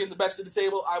 If you're bringing the best to the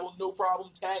table, I will no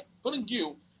problem putting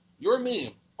your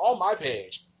meme on my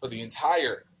page for the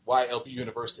entire YLP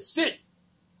universe to see.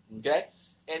 Okay?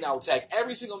 And I will tag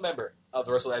every single member of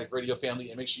the Wrestle Addict Radio family,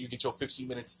 and make sure you get your 15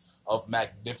 minutes of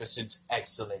magnificent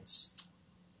excellence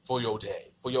for your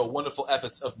day, for your wonderful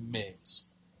efforts of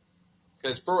memes.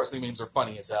 Because pro wrestling memes are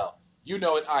funny as hell. You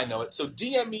know it, I know it. So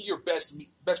DM me your best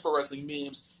pro wrestling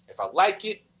memes. If I like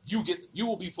it, you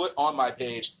will be put on my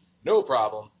page. No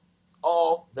problem.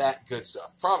 All that good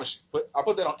stuff. Promise you. But I'll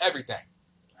put that on everything.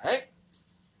 All right?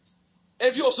 And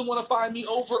if you also want to find me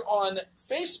over on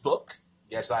Facebook,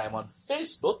 yes, I am on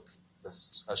Facebook. This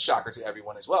is a shocker to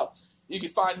everyone as well. You can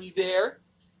find me there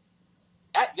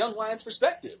at Young Lions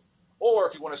Perspective. Or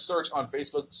if you want to search on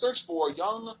Facebook, search for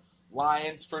Young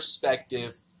Lions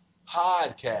Perspective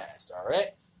Podcast. All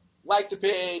right? Like the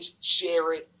page,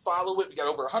 share it, follow it. We got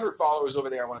over 100 followers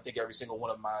over there. I want to thank every single one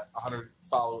of my 100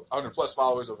 plus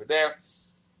followers over there.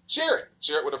 Share it.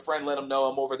 Share it with a friend. Let them know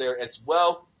I'm over there as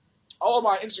well. All of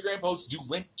my Instagram posts do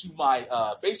link to my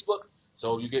Facebook.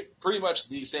 So you get pretty much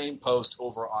the same post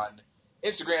over on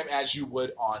Instagram as you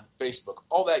would on Facebook.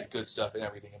 All that good stuff and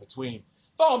everything in between.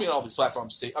 Follow me on all these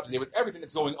platforms to stay up to date with everything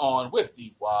that's going on with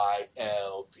the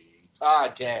YLP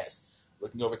podcast.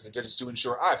 Looking over to the judges to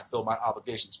ensure I fulfill my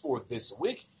obligations for this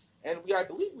week. And I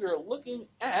believe we are looking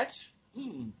at,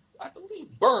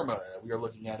 Burma. We are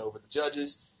looking at over the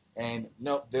judges. And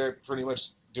no, they're pretty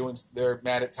much they're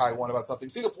mad at Taiwan about something.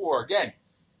 Singapore, again,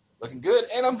 looking good.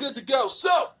 And I'm good to go.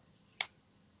 So,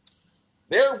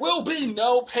 there will be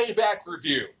no payback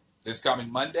review this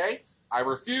coming Monday. I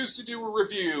refuse to do a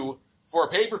review for a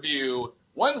pay-per-view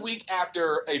 1 week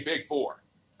after a Big Four.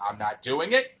 I'm not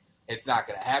doing it. It's not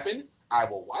going to happen. I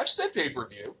will watch said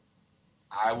pay-per-view.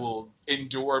 I will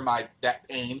endure that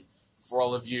pain for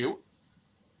all of you.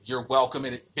 You're welcome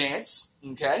in advance,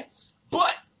 okay?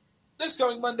 But this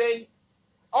coming Monday,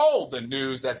 all the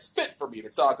news that's fit for me to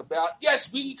talk about.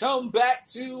 Yes, we come back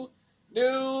to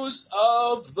news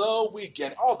of the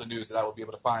weekend. All the news that I will be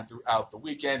able to find throughout the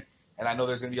weekend. And I know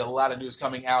there's going to be a lot of news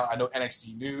coming out. I know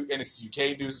NXT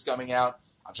UK news is coming out.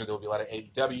 I'm sure there will be a lot of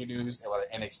AEW news, a lot of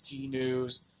NXT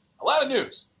news, a lot of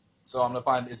news. So I'm going to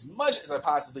find as much as I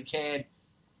possibly can,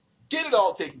 get it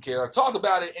all taken care of, talk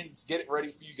about it, and get it ready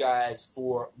for you guys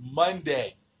for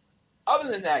Monday. Other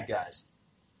than that, guys,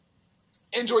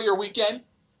 enjoy your weekend.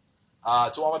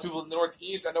 To all my people in the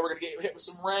Northeast, I know we're going to get hit with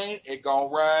some rain. It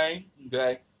gonna rain,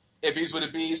 okay? It bees what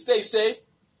it be. Stay safe.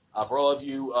 For all of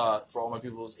you, for all my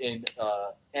peoples in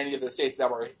any of the states that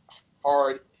were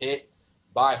hard hit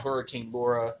by Hurricane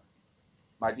Laura,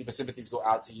 my deepest sympathies go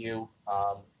out to you.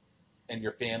 and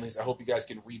your families. I hope you guys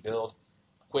can rebuild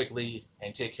quickly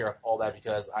and take care of all that,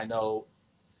 because I know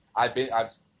I've been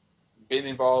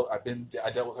involved. I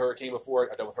dealt with hurricane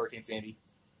before. I dealt with Hurricane Sandy.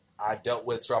 I've dealt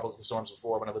with tropical storms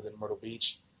before when I lived in Myrtle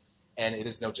Beach, and it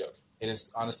is no joke. It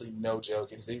is honestly no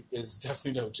joke. It is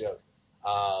definitely no joke.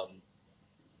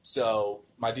 So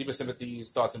my deepest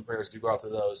sympathies, thoughts, and prayers do go out to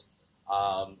those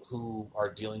who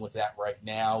are dealing with that right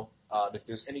now. If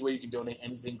there's any way you can donate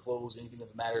anything, clothes, anything of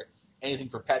the matter, anything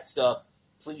for pet stuff,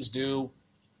 please do.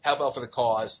 Help out for the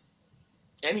cause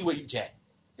any way you can,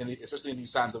 especially in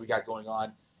these times that we got going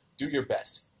on. Do your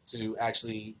best to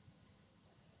actually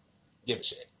give a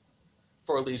shit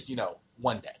for at least,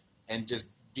 one day, and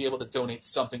just be able to donate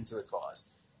something to the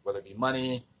cause, whether it be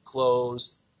money,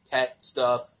 clothes, pet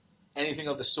stuff, anything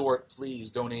of the sort.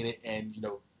 Please donate it, and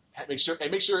make sure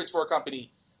it's for a company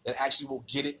that actually will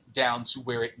get it down to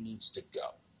where it needs to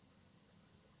go.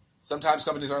 Sometimes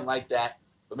companies aren't like that,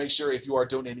 but make sure if you are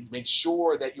donating, make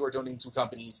sure that you are donating to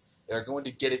companies that are going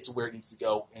to get it to where it needs to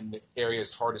go in the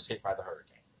areas hardest hit by the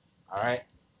hurricane. All right?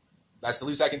 That's the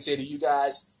least I can say to you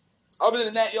guys. Other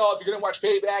than that, y'all, if you're going to watch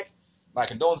Payback, my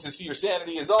condolences to your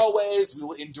sanity as always. We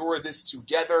will endure this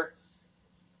together.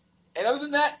 And other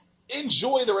than that,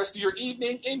 enjoy the rest of your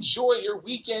evening. Enjoy your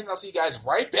weekend. I'll see you guys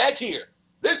right back here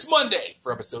this Monday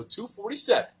for episode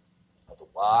 247 of the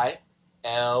YLP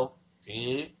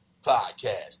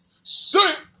podcast. See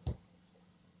you!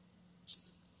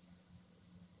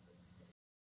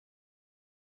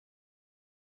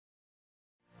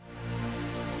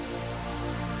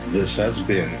 This has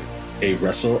been a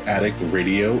Wrestle Addict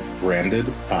Radio branded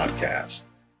podcast.